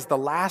 Zedekiah is the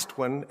last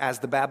one as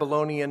the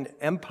Babylonian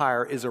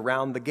Empire is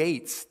around the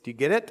gates. Do you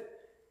get it?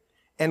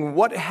 And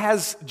what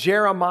has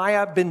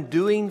Jeremiah been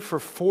doing for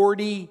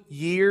 40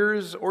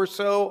 years or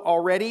so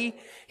already?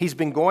 He's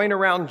been going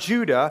around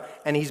Judah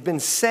and he's been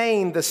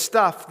saying the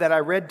stuff that I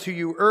read to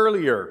you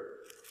earlier.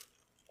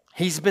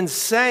 He's been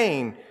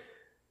saying,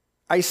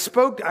 I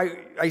spoke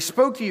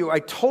to you, I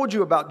told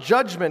you about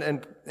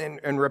judgment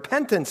and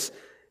repentance,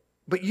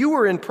 but you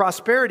were in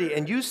prosperity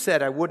and you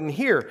said I wouldn't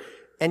hear.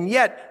 And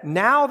yet,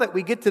 now that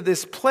we get to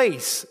this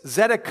place,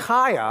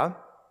 Zedekiah,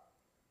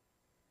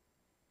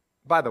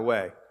 by the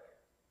way,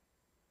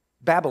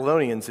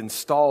 Babylonians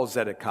install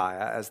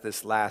Zedekiah as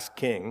this last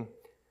king.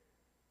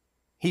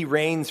 He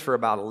reigns for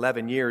about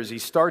 11 years. He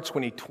starts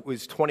when he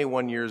was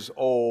 21 years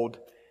old.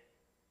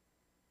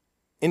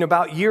 In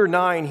about year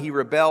 9, he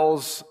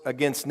rebels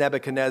against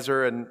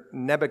Nebuchadnezzar, and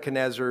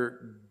Nebuchadnezzar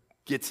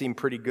gets him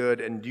pretty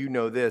good. And you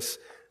know this,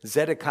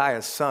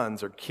 Zedekiah's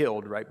sons are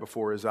killed right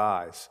before his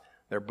eyes.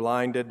 They're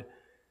blinded,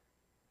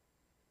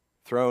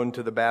 thrown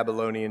to the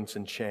Babylonians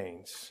in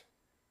chains.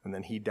 And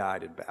then he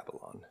died in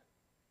Babylon.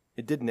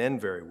 It didn't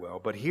end very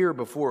well. But here,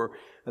 before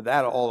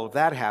that, all of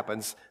that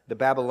happens, the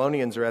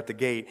Babylonians are at the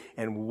gate.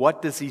 And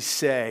what does he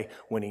say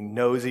when he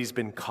knows he's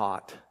been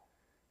caught?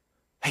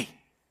 Hey,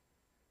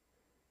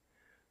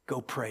 go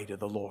pray to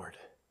the Lord.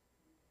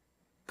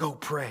 Go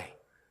pray.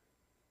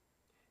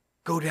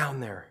 Go down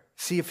there.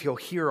 See if he'll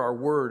hear our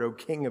word, O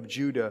King of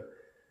Judah.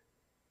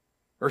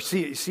 Or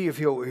see if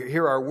he'll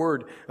hear our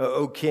word,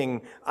 O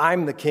King.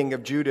 I'm the King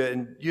of Judah,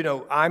 and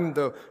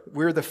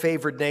we're the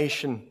favored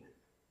nation.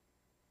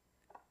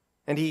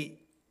 And he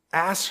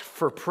asks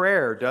for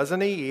prayer, doesn't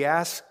he? He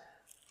asks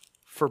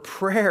for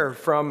prayer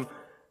from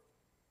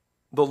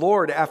the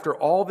Lord after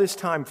all this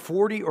time,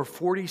 40 or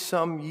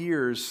 40-some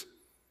years.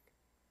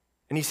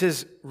 And he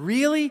says,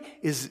 really?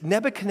 Is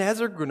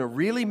Nebuchadnezzar going to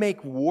really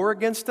make war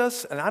against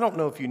us? And I don't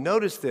know if you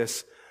noticed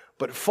this,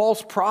 but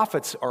false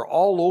prophets are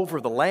all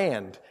over the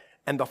land.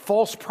 And the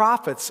false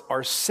prophets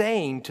are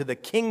saying to the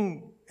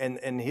king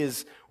and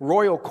his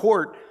royal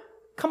court,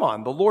 come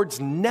on, the Lord's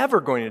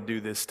never going to do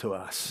this to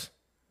us.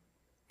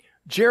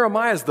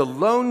 Jeremiah is the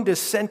lone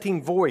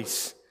dissenting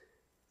voice.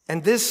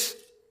 And this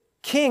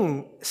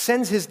king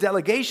sends his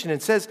delegation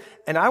and says,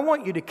 and I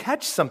want you to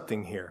catch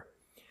something here.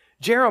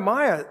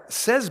 Jeremiah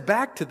says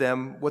back to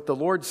them what the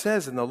Lord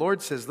says, and the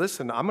Lord says,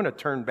 listen, I'm going to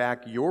turn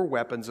back your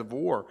weapons of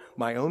war,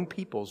 my own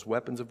people's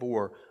weapons of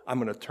war. I'm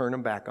going to turn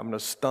them back. I'm going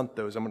to stunt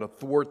those. I'm going to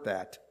thwart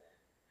that.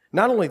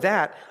 Not only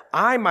that,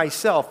 I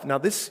myself, now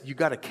this you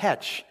got to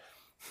catch.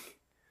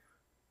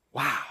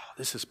 Wow,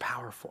 this is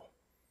powerful.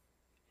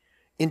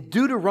 In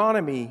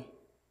Deuteronomy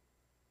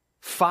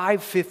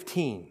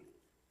 5:15,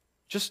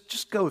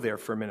 just go there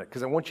for a minute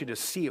because I want you to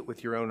see it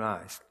with your own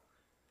eyes.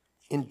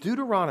 In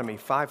Deuteronomy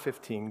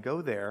 5:15,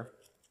 go there.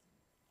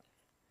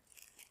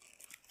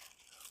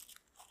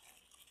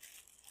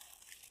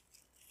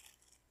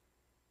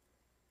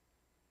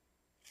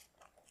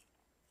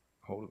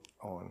 Hold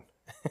on.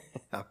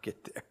 I'll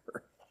get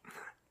there.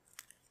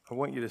 I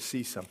want you to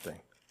see something.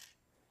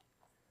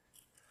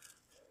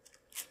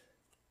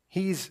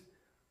 He's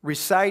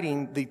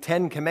reciting the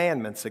 10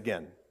 Commandments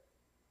again.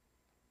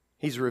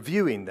 He's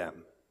reviewing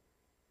them.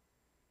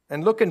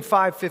 And look in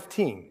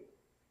 5:15.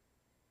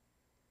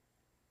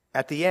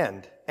 At the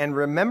end, and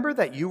remember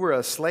that you were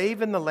a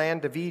slave in the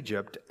land of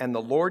Egypt, and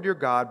the Lord your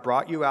God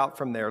brought you out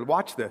from there.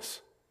 Watch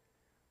this.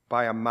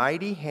 By a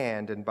mighty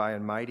hand and by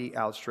a mighty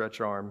outstretched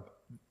arm.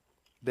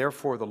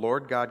 Therefore, the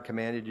Lord God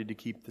commanded you to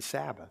keep the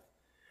Sabbath.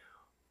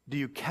 Do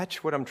you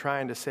catch what I'm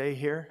trying to say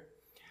here?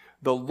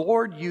 The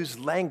Lord used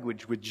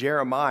language with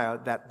Jeremiah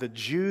that the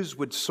Jews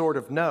would sort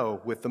of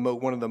know with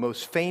one of the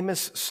most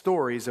famous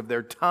stories of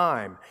their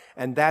time.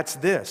 And that's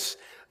this,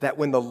 that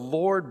when the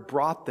Lord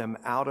brought them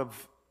out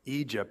of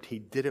Egypt, he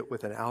did it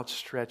with an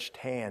outstretched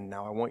hand.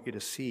 Now I want you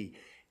to see.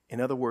 In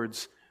other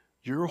words,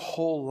 your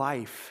whole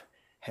life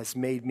has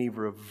made me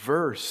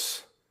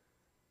reverse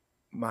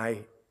my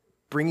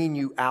bringing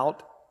you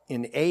out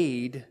in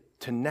aid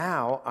to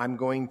now I'm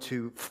going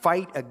to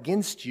fight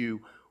against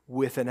you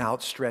with an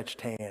outstretched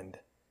hand.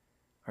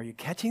 Are you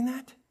catching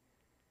that?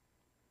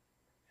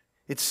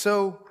 It's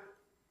so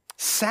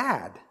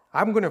sad.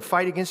 I'm going to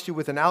fight against you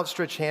with an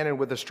outstretched hand and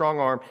with a strong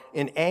arm.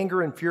 In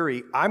anger and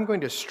fury, I'm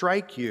going to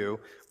strike you,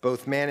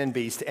 both man and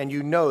beast. And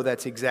you know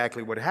that's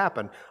exactly what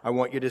happened. I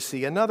want you to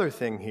see another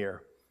thing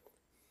here.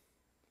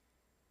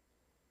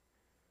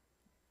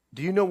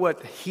 Do you know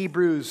what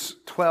Hebrews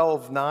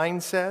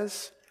 12:9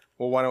 says?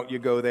 Well, why don't you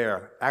go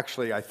there?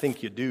 Actually, I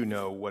think you do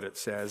know what it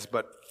says,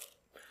 but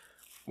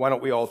why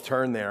don't we all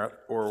turn there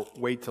or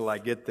wait till I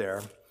get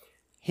there?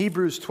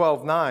 Hebrews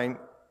 12:9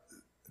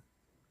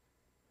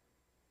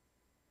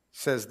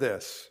 says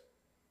this.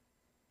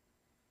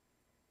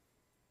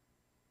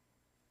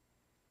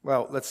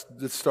 Well, let's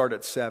start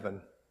at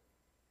 7.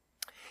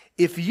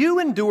 If you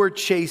endure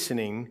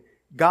chastening,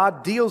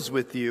 God deals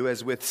with you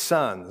as with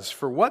sons.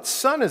 For what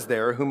son is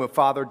there whom a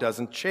father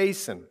doesn't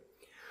chasten?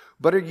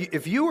 But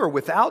if you are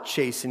without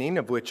chastening,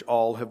 of which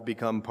all have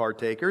become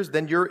partakers,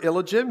 then you're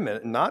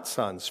illegitimate, not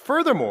sons.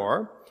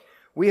 Furthermore,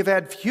 we have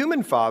had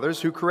human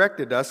fathers who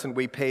corrected us, and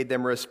we paid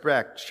them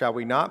respect. Shall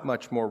we not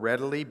much more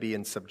readily be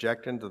in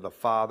subjection to the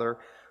Father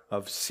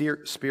of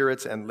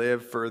spirits and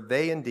live? For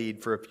they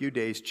indeed for a few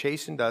days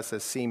chastened us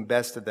as seemed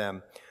best to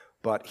them,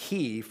 but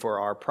he for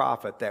our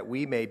profit, that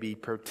we may be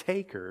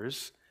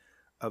partakers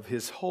of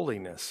his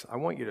holiness. I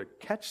want you to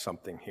catch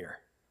something here.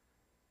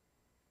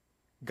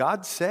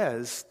 God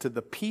says to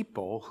the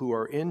people who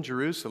are in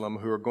Jerusalem,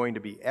 who are going to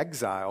be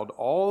exiled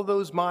all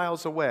those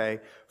miles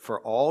away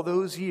for all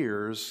those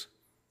years,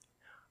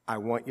 I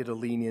want you to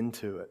lean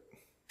into it.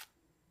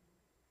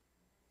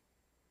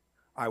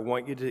 I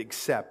want you to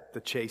accept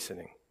the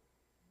chastening.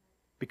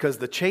 Because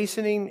the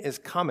chastening is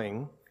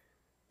coming.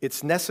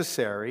 It's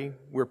necessary.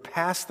 We're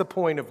past the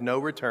point of no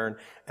return,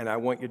 and I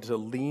want you to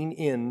lean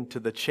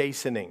into the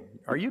chastening.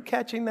 Are you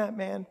catching that,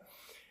 man?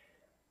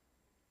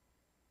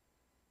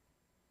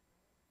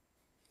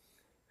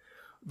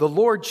 The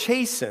Lord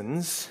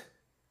chastens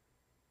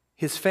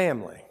his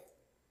family.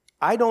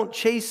 I don't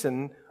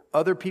chasten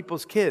other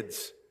people's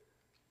kids,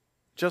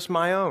 just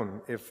my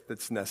own if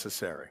it's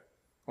necessary,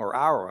 or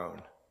our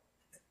own.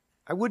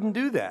 I wouldn't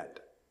do that.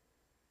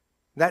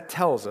 That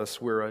tells us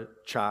we're a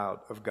child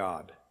of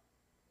God.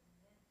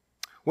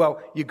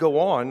 Well, you go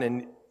on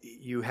and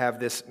you have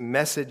this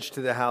message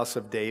to the house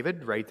of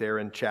David right there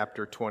in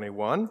chapter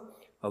 21,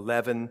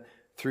 11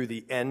 through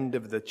the end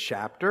of the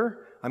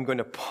chapter. I'm going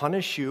to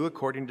punish you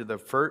according to the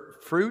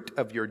fruit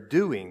of your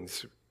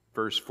doings.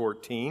 Verse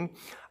 14,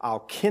 I'll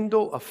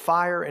kindle a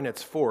fire in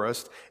its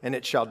forest, and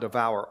it shall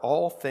devour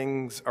all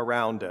things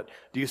around it.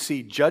 Do you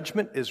see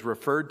judgment is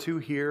referred to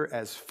here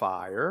as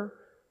fire?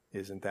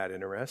 Isn't that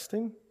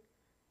interesting?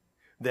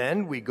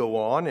 Then we go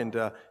on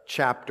into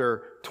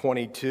chapter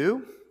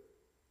 22,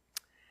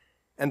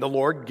 and the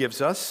Lord gives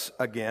us,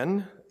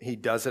 again, he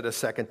does it a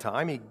second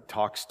time, he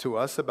talks to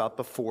us about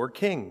the four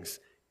kings.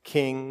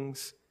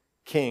 Kings,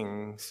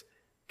 kings,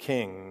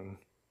 king,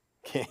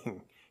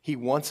 king. He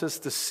wants us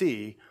to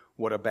see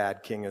what a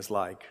bad king is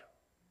like.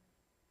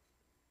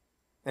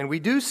 And we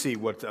do see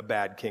what a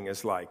bad king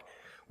is like.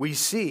 We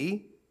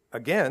see,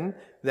 again,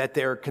 that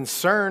they're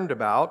concerned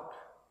about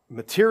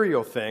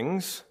material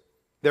things.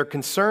 They're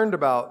concerned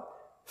about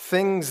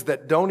things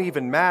that don't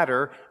even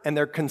matter, and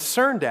they're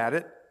concerned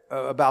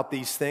about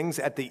these things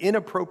at the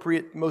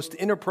most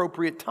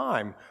inappropriate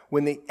time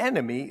when the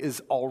enemy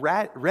is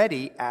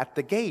already at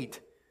the gate.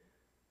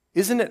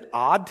 Isn't it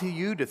odd to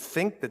you to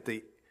think that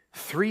the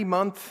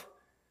 3-month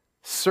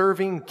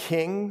serving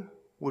king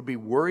would be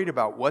worried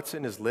about what's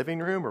in his living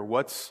room or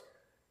what's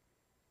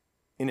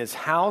in his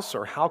house,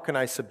 or how can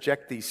I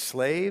subject these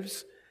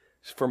slaves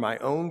for my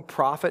own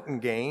profit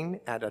and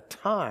gain at a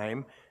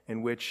time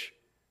in which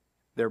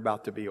they're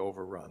about to be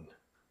overrun?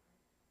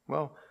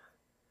 Well,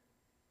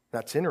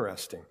 that's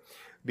interesting,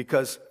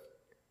 because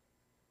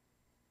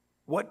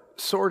what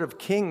sort of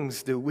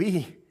kings do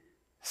we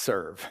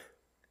serve?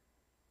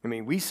 I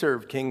mean, we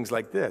serve kings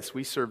like this.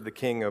 We serve the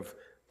king of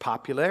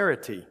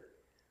popularity,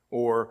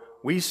 or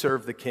we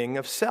serve the king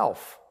of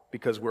self,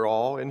 because we're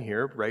all in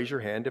here. Raise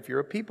your hand if you're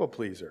a people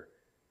pleaser.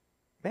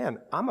 Man,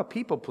 I'm a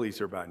people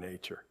pleaser by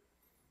nature.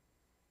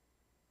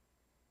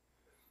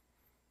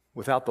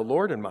 Without the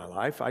Lord in my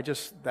life,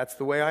 that's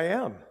the way I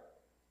am.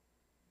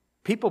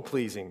 People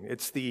pleasing,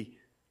 it's the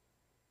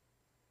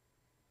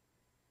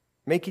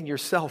making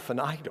yourself an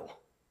idol.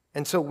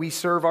 And so we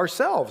serve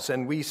ourselves,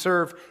 and we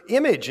serve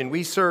image, and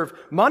we serve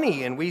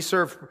money, and we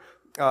serve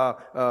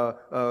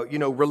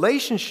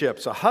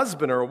relationships, a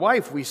husband or a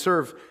wife. We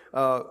serve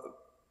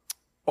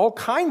all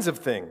kinds of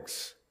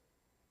things.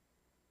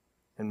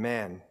 And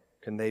man,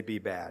 can they be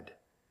bad.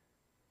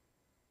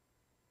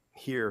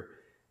 Here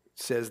it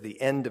says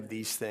the end of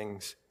these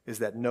things is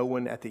that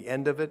at the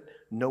end of it,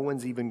 no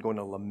one's even going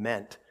to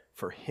lament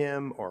for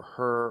him or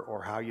her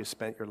or how you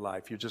spent your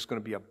life. You're just going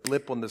to be a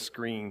blip on the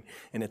screen,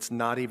 and it's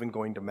not even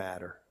going to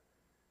matter.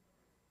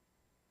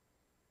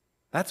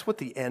 That's what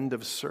the end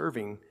of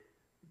serving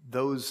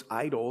those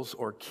idols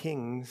or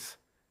kings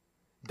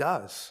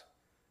does.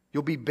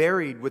 You'll be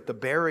buried with the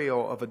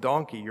burial of a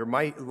donkey. Your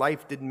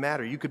life didn't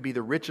matter. You could be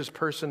the richest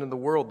person in the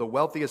world, the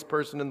wealthiest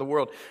person in the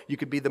world. You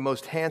could be the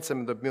most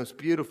handsome, the most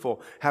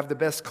beautiful, have the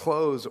best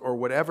clothes, or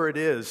whatever it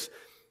is,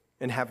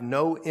 and have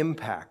no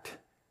impact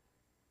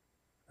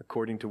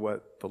according to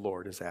what the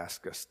Lord has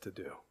asked us to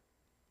do.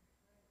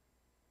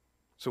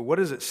 So what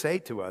does it say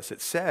to us?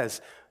 It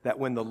says that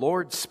when the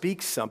Lord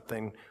speaks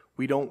something,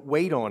 we don't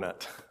wait on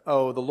it.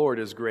 Oh, the Lord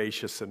is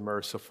gracious and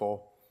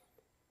merciful.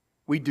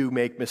 We do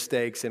make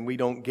mistakes and we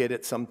don't get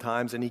it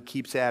sometimes, and he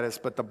keeps at us.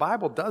 But the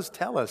Bible does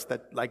tell us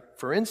that, like,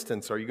 for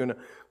instance, are you going to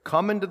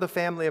come into the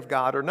family of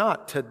God or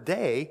not?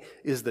 Today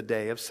is the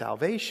day of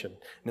salvation.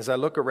 And as I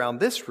look around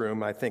this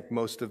room, I think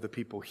most of the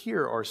people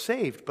here are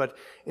saved. But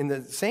in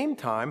the same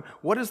time,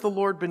 what has the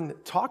Lord been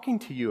talking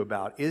to you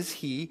about? Is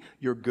he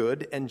your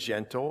good and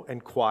gentle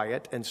and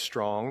quiet and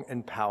strong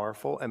and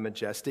powerful and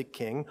majestic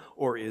king,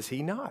 or is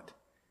he not?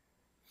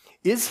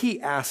 Is he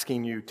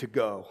asking you to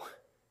go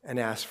and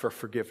ask for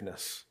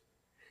forgiveness?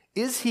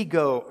 Is he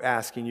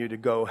asking you to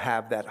go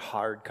have that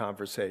hard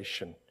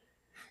conversation?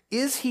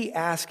 Is he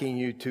asking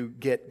you to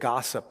get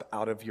gossip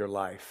out of your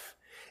life?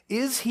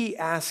 Is he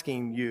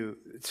asking you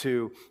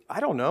to, I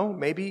don't know,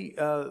 maybe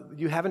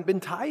you haven't been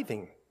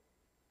tithing?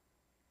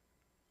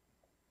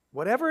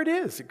 Whatever it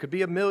is, it could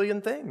be a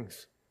million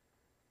things.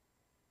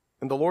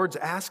 And the Lord's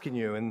asking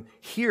you, and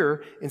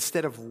here,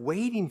 instead of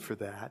waiting for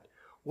that,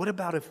 what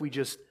about if we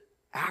just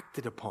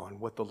acted upon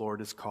what the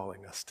Lord is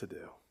calling us to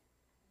do?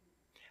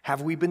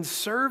 Have we been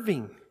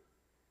serving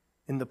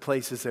in the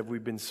places that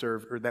we've been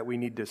served, or that we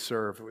need to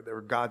serve,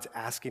 or God's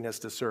asking us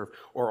to serve?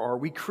 Or are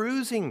we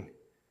cruising?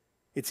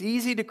 It's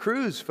easy to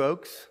cruise,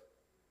 folks.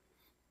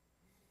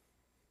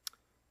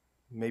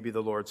 Maybe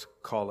the Lord's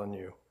calling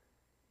you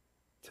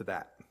to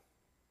that.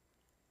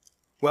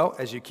 Well,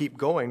 as you keep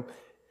going,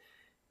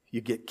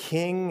 you get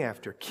king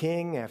after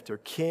king after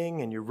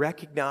king, and you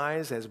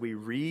recognize, as we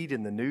read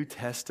in the New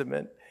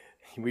Testament,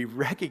 we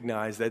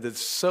recognize that it's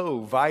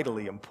so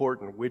vitally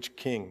important which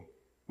king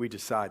we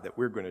decide that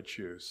we're going to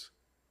choose.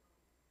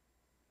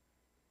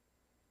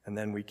 And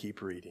then we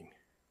keep reading.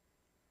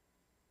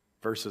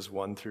 Verses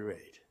 1 through 8.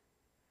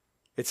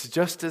 It's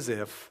just as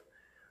if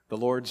the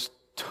Lord's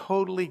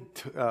totally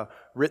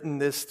written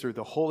this through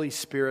the Holy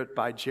Spirit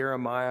by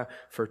Jeremiah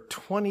for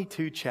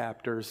 22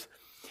 chapters,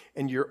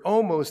 and you're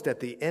almost at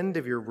the end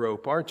of your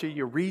rope, aren't you?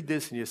 You read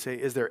this and you say,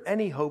 is there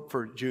any hope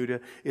for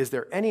Judah? Is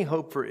there any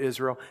hope for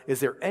Israel? Is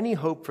there any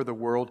hope for the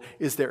world?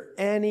 Is there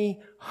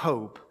any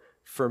hope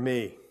for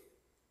me?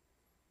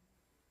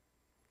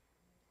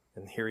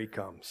 And here he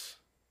comes,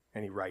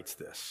 and he writes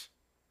this.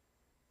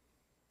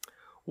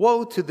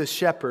 Woe to the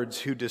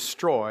shepherds who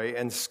destroy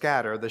and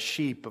scatter the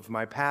sheep of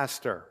my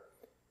pasture.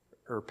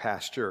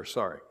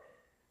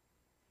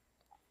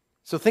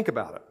 So think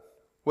about it.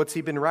 What's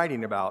he been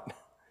writing about?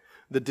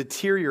 The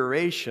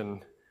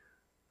deterioration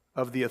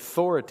of the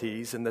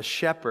authorities and the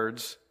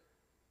shepherds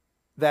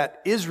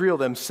that Israel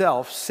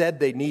themselves said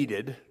they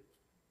needed.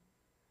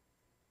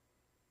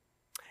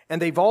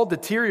 And they've all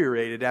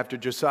deteriorated after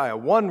Josiah,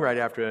 one right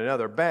after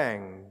another.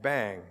 Bang,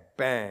 bang,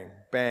 bang,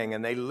 bang.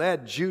 And they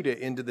led Judah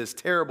into this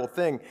terrible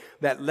thing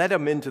that led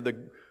them into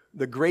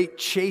the great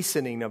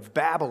chastening of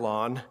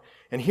Babylon.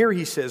 And here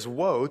he says,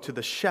 woe to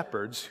the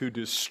shepherds who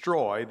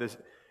destroy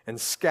and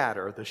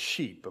scatter the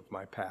sheep of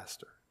my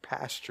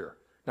pasture.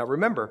 Now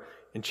remember,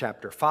 in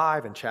chapter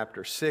 5 and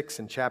chapter 6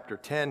 and chapter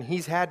 10,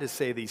 he's had to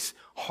say these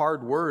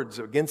hard words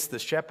against the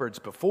shepherds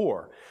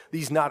before.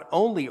 These not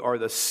only are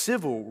the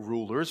civil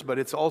rulers, but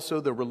it's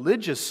also the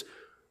religious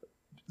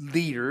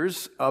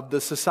leaders of the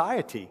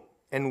society.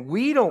 And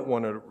we don't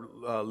want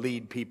to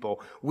lead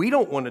people. We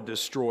don't want to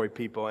destroy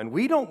people. And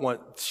we don't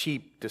want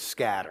sheep to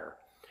scatter.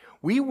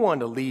 We want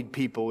to lead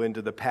people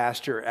into the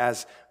pasture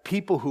as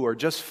people who are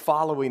just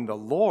following the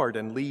Lord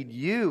and lead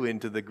you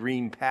into the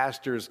green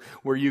pastures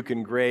where you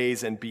can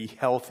graze and be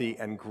healthy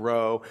and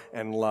grow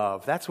and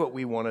love. That's what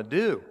we want to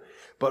do.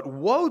 But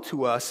woe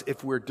to us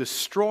if we're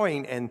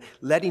destroying and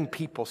letting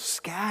people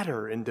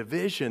scatter in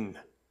division.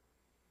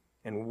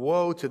 And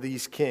woe to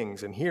these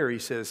kings. And here he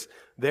says,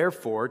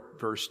 therefore,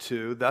 verse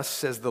 2, thus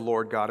says the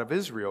Lord God of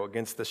Israel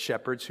against the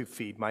shepherds who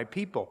feed my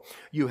people.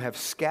 You have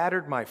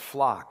scattered my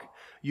flock.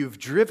 You've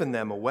driven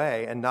them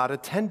away and not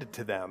attended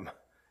to them.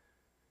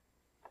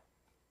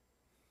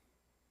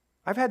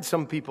 I've had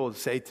some people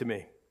say to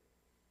me,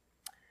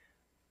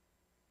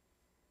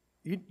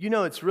 you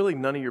know, it's really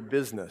none of your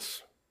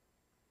business.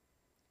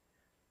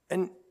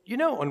 And, you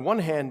know, on one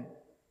hand,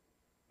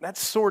 that's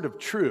sort of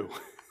true.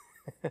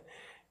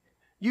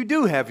 You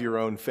do have your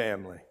own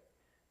family,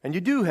 and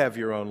you do have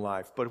your own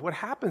life. But what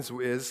happens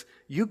is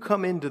you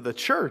come into the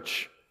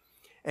church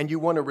and you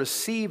want to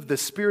receive the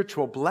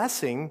spiritual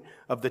blessing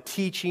of the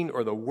teaching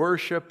or the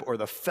worship or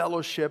the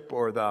fellowship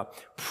or the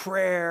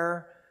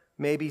prayer.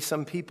 Maybe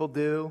some people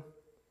do.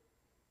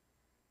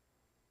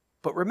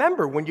 But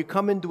remember, when you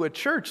come into a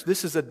church,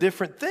 this is a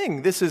different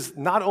thing. This is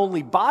not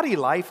only body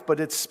life, but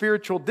it's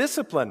spiritual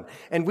discipline.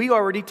 And we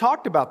already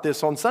talked about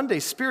this on Sunday.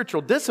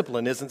 Spiritual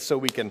discipline isn't so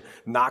we can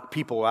knock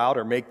people out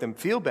or make them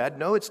feel bad.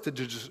 No, it's to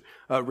just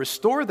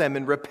restore them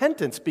in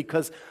repentance,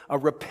 because a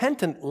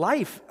repentant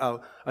life,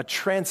 a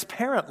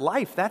transparent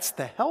life, that's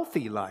the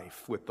healthy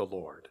life with the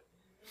Lord.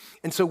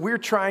 And so we're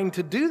trying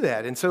to do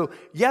that. And so,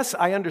 yes,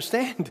 I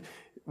understand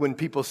when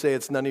people say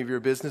it's none of your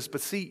business, but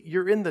see,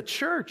 you're in the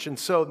church, and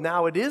so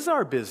now it is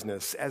our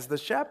business as the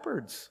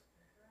shepherds.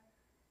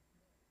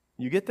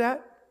 You get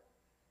that?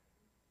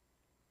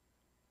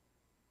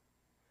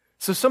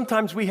 So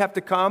sometimes we have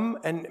to come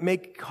and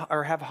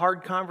have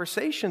hard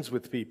conversations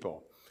with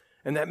people,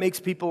 and that makes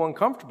people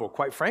uncomfortable.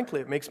 Quite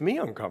frankly, it makes me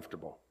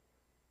uncomfortable,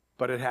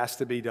 but it has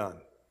to be done.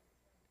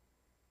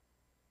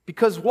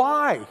 Because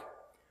why?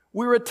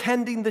 We're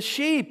attending the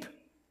sheep,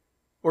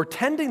 or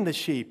tending the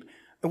sheep.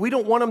 And we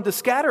don't want them to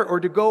scatter or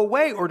to go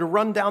away or to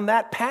run down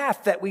that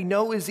path that we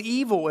know is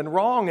evil and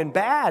wrong and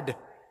bad.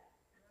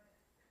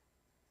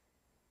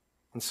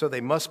 And so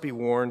they must be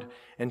warned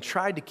and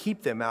tried to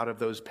keep them out of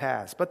those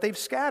paths. But they've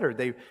scattered.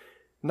 They've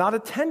not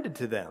attended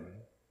to them.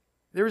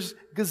 There's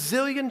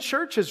gazillion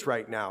churches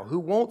right now who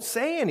won't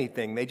say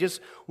anything. They just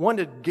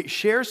want to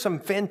share some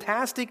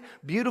fantastic,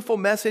 beautiful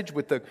message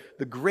with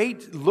the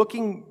great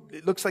looking,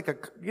 it looks like a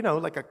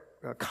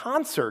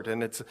concert,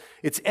 and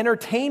it's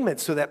entertainment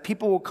so that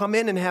people will come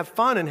in and have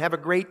fun and have a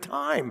great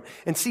time.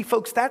 And see,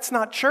 folks, that's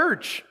not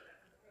church.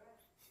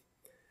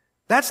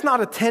 That's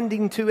not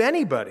attending to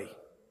anybody.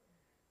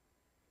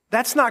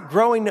 That's not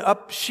growing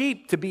up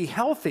sheep to be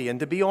healthy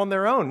and to be on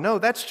their own. No,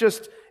 that's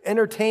just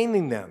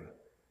entertaining them.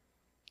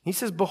 He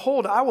says,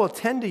 behold, I will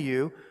attend to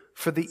you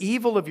for the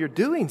evil of your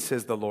doing,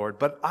 says the Lord,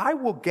 but I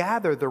will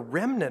gather the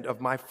remnant of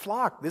my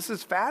flock. This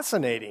is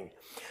fascinating.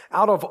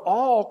 Out of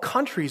all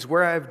countries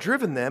where I have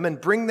driven them,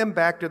 and bring them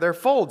back to their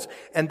folds,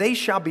 and they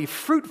shall be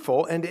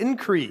fruitful and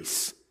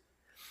increase.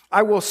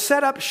 I will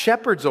set up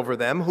shepherds over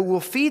them who will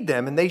feed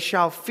them, and they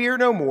shall fear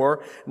no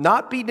more,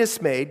 not be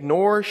dismayed,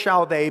 nor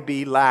shall they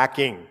be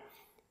lacking.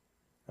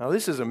 Now,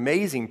 this is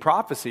amazing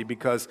prophecy,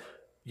 because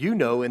you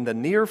know in the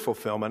near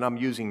fulfillment, I'm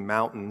using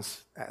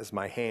mountains as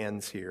my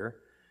hands here.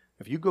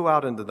 If you go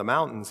out into the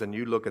mountains and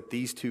you look at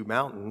these two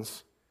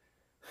mountains,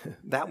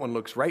 that one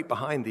looks right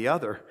behind the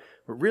other,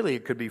 but really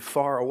it could be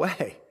far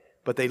away.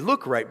 But they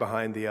look right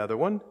behind the other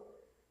one.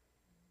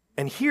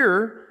 And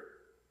here,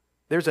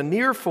 there's a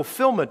near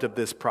fulfillment of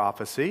this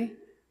prophecy,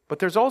 but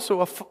there's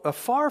also a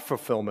far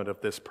fulfillment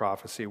of this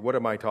prophecy. What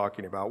am I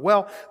talking about?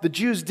 Well, the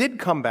Jews did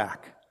come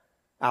back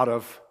out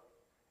of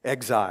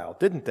exile,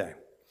 didn't they?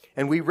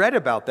 And we read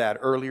about that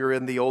earlier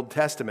in the Old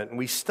Testament, and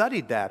we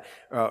studied that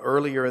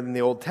earlier in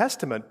the Old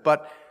Testament,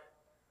 but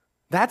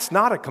that's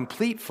not a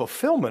complete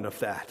fulfillment of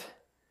that,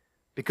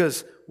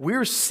 because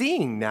we're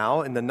seeing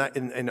now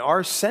in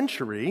our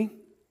century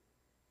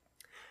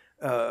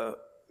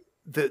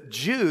the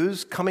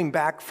Jews coming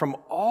back from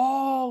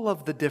all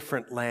of the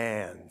different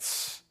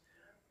lands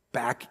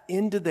back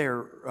into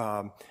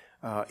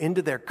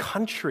their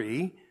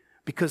country,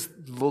 because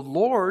the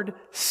Lord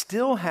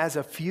still has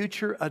a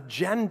future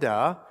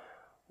agenda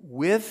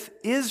with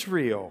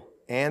Israel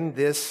and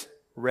this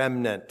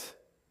remnant.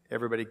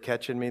 Everybody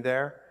catching me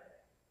there?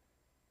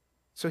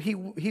 So he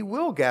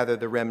will gather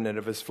the remnant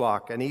of his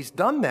flock, and he's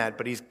done that,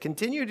 but he's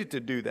continued to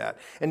do that.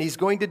 And he's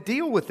going to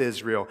deal with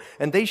Israel,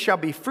 and they shall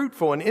be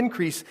fruitful and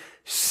increase,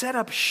 set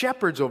up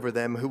shepherds over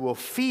them who will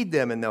feed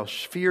them, and they'll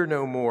fear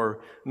no more,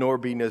 nor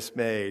be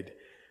dismayed.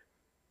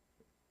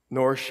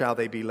 Nor shall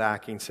they be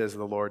lacking, says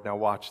the Lord. Now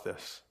watch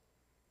this.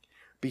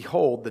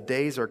 Behold, the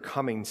days are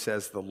coming,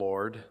 says the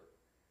Lord,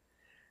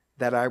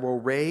 that I will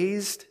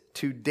raise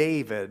to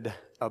David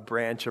a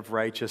branch of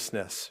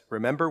righteousness.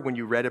 Remember when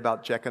you read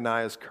about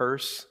Jeconiah's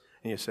curse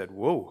and you said,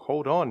 whoa,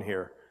 hold on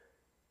here.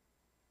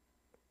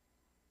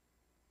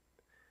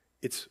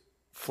 It's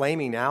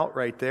flaming out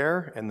right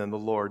there, and then the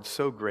Lord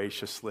so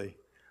graciously.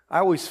 I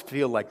always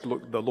feel like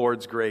the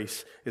Lord's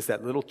grace is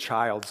that little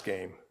child's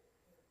game.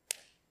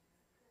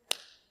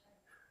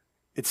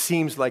 It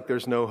seems like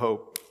there's no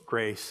hope,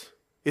 grace.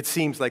 It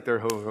seems like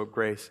there's no hope,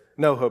 grace.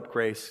 No hope,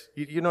 grace.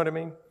 You know what I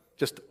mean?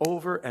 Just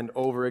over and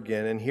over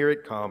again, and here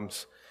it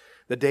comes.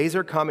 The days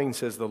are coming,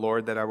 says the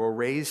Lord, that I will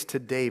raise to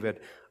David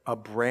a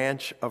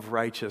branch of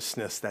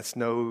righteousness. That's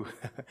no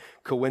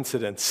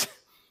coincidence.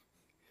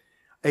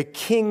 A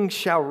king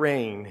shall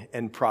reign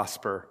and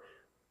prosper.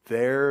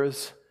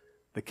 There's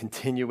the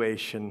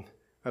continuation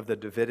of the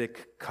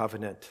Davidic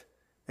covenant.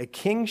 A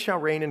king shall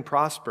reign and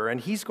prosper,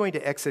 and he's going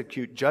to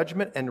execute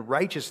judgment and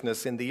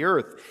righteousness in the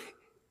earth.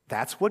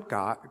 That's what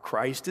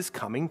Christ is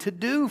coming to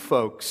do,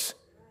 folks.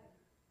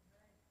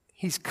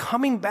 He's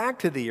coming back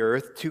to the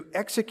earth to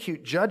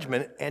execute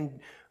judgment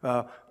and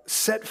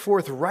set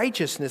forth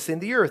righteousness in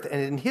the earth.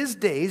 And in his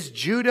days,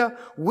 Judah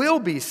will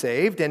be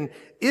saved and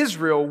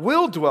Israel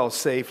will dwell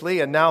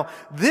safely. And now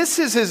this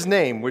is his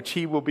name, which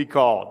he will be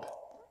called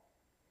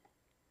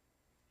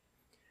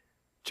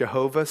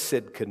Jehovah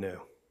Sidkenu.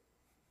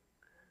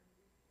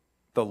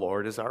 The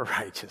Lord is our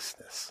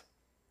righteousness.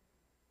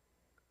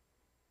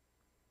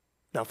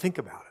 Now think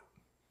about it.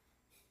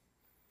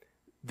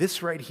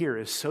 This right here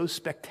is so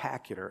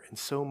spectacular and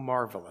so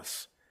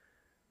marvelous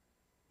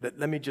that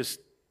let me just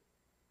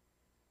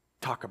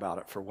talk about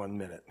it for 1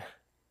 minute.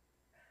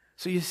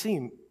 So you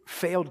see,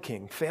 failed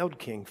king, failed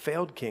king,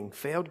 failed king,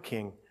 failed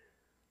king,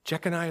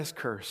 Jeconiah's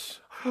curse.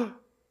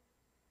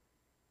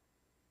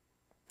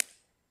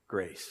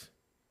 Grace.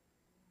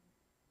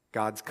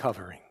 God's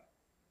covering.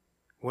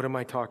 What am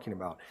I talking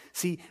about?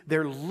 See,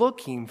 they're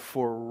looking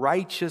for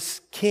righteous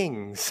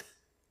kings.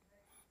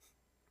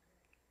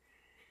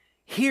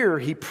 Here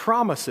he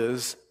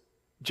promises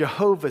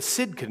Jehovah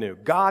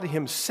Sidkenu. God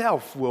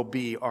himself will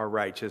be our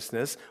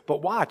righteousness.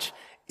 But watch,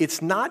 it's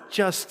not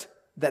just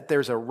that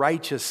there's a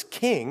righteous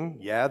king.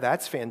 Yeah,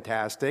 that's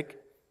fantastic.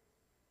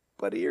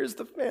 But here's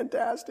the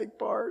fantastic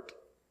part.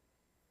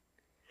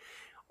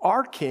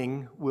 Our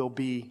king will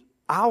be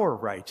our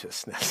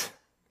righteousness.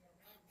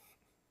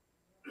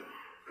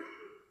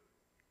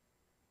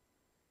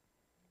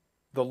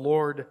 The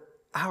Lord,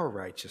 our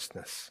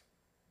righteousness.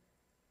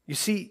 You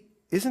see,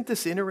 isn't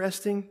this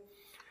interesting?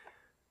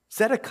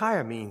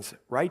 Zedekiah means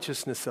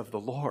righteousness of the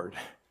Lord.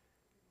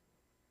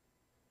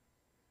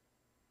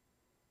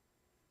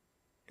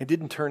 It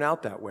didn't turn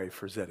out that way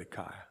for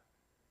Zedekiah.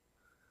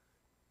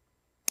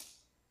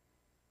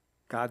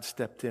 God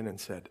stepped in and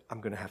said,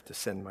 I'm going to have to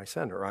send my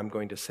son, or I'm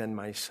going to send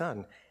my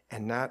son,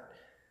 and not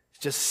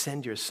just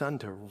send your son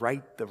to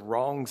right the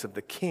wrongs of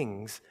the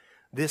kings.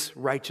 This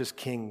righteous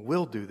king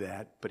will do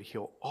that, but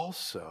he'll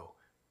also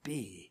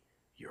be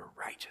your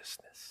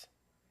righteousness.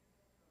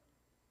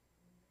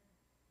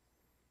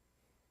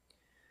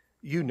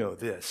 You know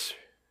this,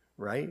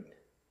 right?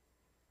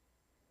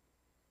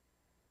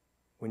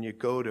 When you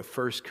go to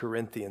 1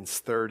 Corinthians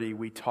 30,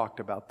 we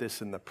talked about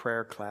this in the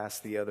prayer class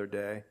the other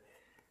day.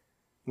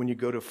 When you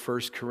go to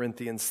 1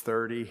 Corinthians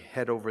 30,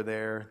 head over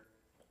there.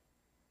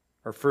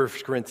 Or 1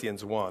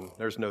 Corinthians 1,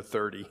 there's no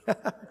 30.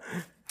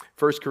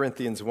 1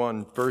 Corinthians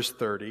 1, verse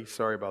 30,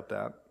 sorry about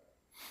that.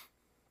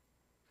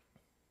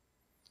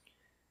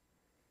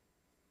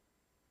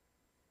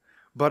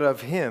 But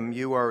of him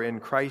you are in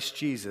Christ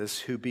Jesus,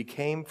 who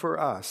became for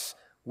us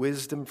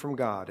wisdom from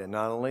God. And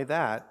not only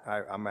that,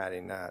 I'm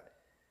adding that,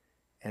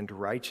 and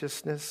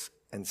righteousness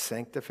and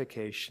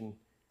sanctification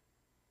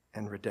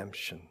and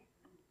redemption.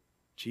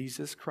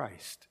 Jesus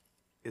Christ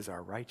is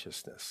our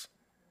righteousness.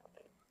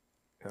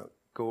 Now,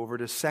 go over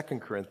to 2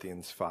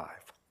 Corinthians 5.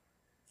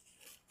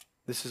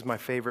 This is my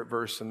favorite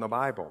verse in the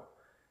Bible.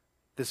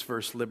 This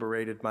verse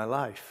liberated my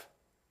life.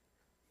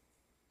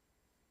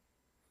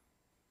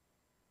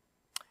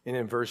 And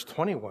in verse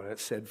 21 it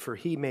said, "For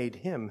he made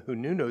him who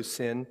knew no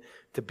sin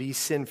to be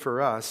sin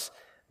for us,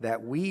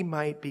 that we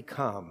might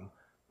become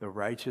the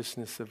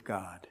righteousness of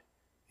God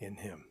in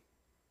him."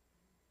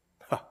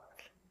 Huh.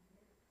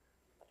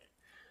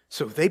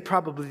 So they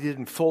probably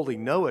didn't fully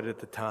know it at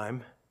the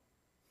time.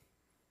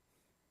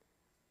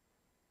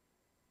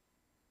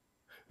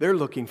 They're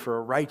looking for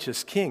a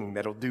righteous king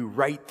that'll do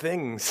right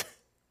things,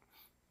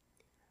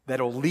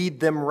 that'll lead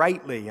them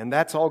rightly, and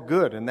that's all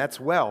good, and that's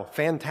well,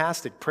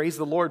 fantastic. Praise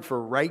the Lord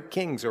for right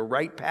kings or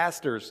right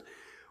pastors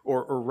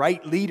or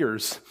right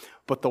leaders.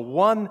 But the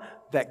one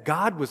that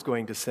God was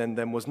going to send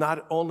them was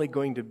not only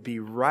going to be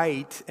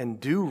right and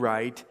do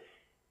right,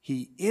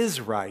 he is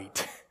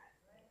right.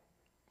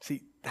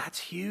 See, that's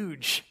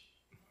huge.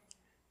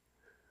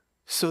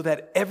 So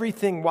that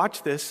everything,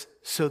 watch this,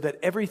 so that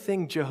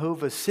everything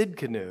Jehovah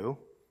Sidkenu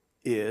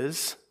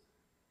is,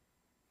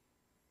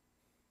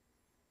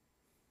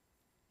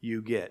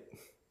 you get,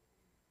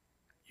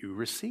 you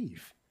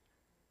receive.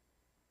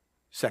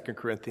 2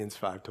 Corinthians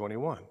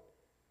 5:21.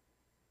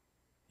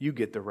 You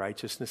get the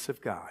righteousness of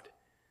God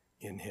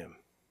in him.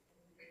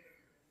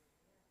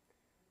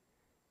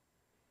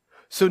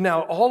 So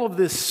now all of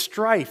this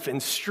strife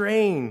and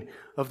strain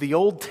of the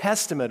Old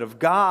Testament, of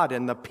God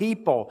and the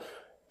people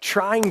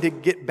trying to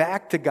get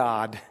back to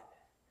God,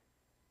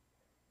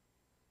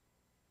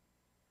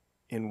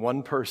 in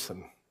one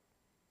person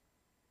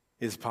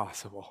is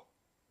possible.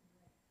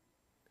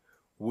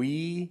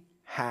 We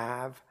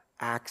have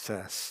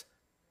access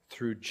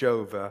through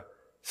Jehovah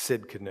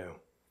Sidkenu.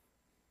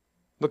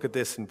 Look at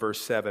this in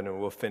verse 7 and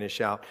we'll finish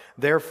out.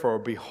 "Therefore,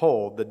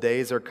 behold, the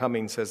days are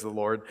coming, says the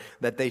Lord,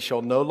 that they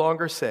shall no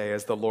longer say,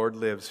 as the Lord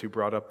lives, who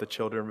brought up the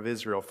children of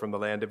Israel from the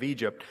land of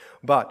Egypt,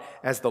 but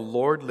as the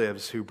Lord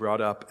lives, who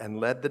brought up and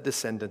led the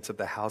descendants of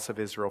the house of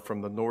Israel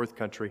from the north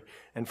country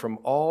and from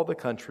all the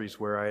countries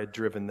where I had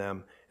driven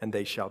them, and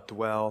they shall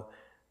dwell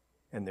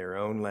in their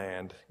own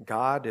land."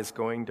 God is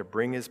going to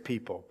bring his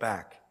people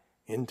back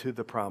into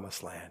the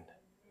promised land.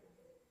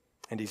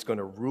 And he's going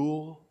to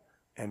rule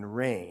and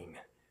reign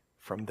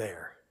from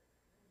there.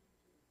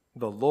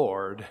 The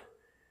Lord,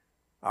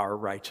 our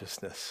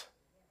righteousness.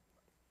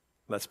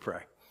 Let's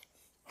pray.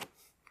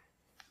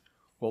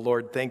 Well,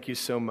 Lord, thank you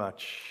so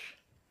much.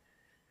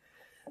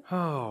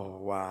 Oh,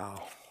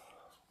 wow.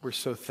 We're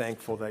so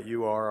thankful that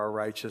you are our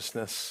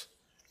righteousness.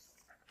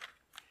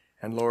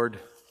 And Lord,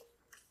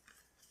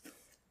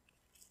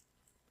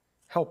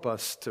 help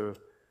us to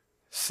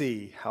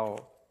see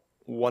how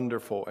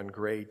wonderful and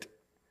great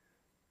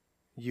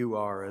you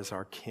are as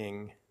our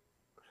King.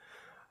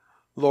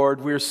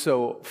 Lord, we're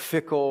so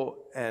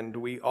fickle and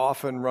we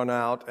often run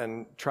out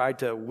and try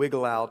to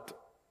wiggle out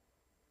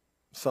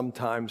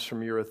sometimes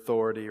from your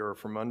authority or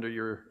from under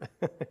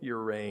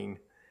your reign.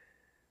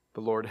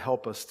 But Lord,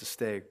 help us to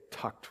stay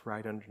tucked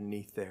right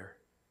underneath there,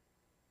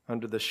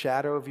 under the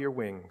shadow of your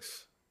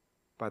wings,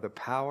 by the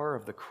power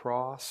of the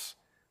cross,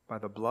 by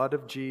the blood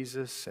of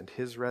Jesus and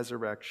his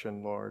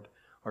resurrection, Lord.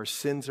 Our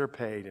sins are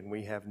paid and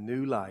we have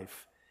new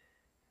life.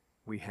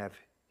 We have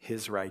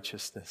his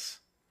righteousness.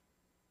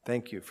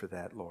 Thank you for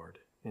that, Lord.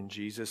 In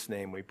Jesus'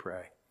 name we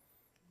pray.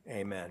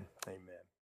 Amen. Amen.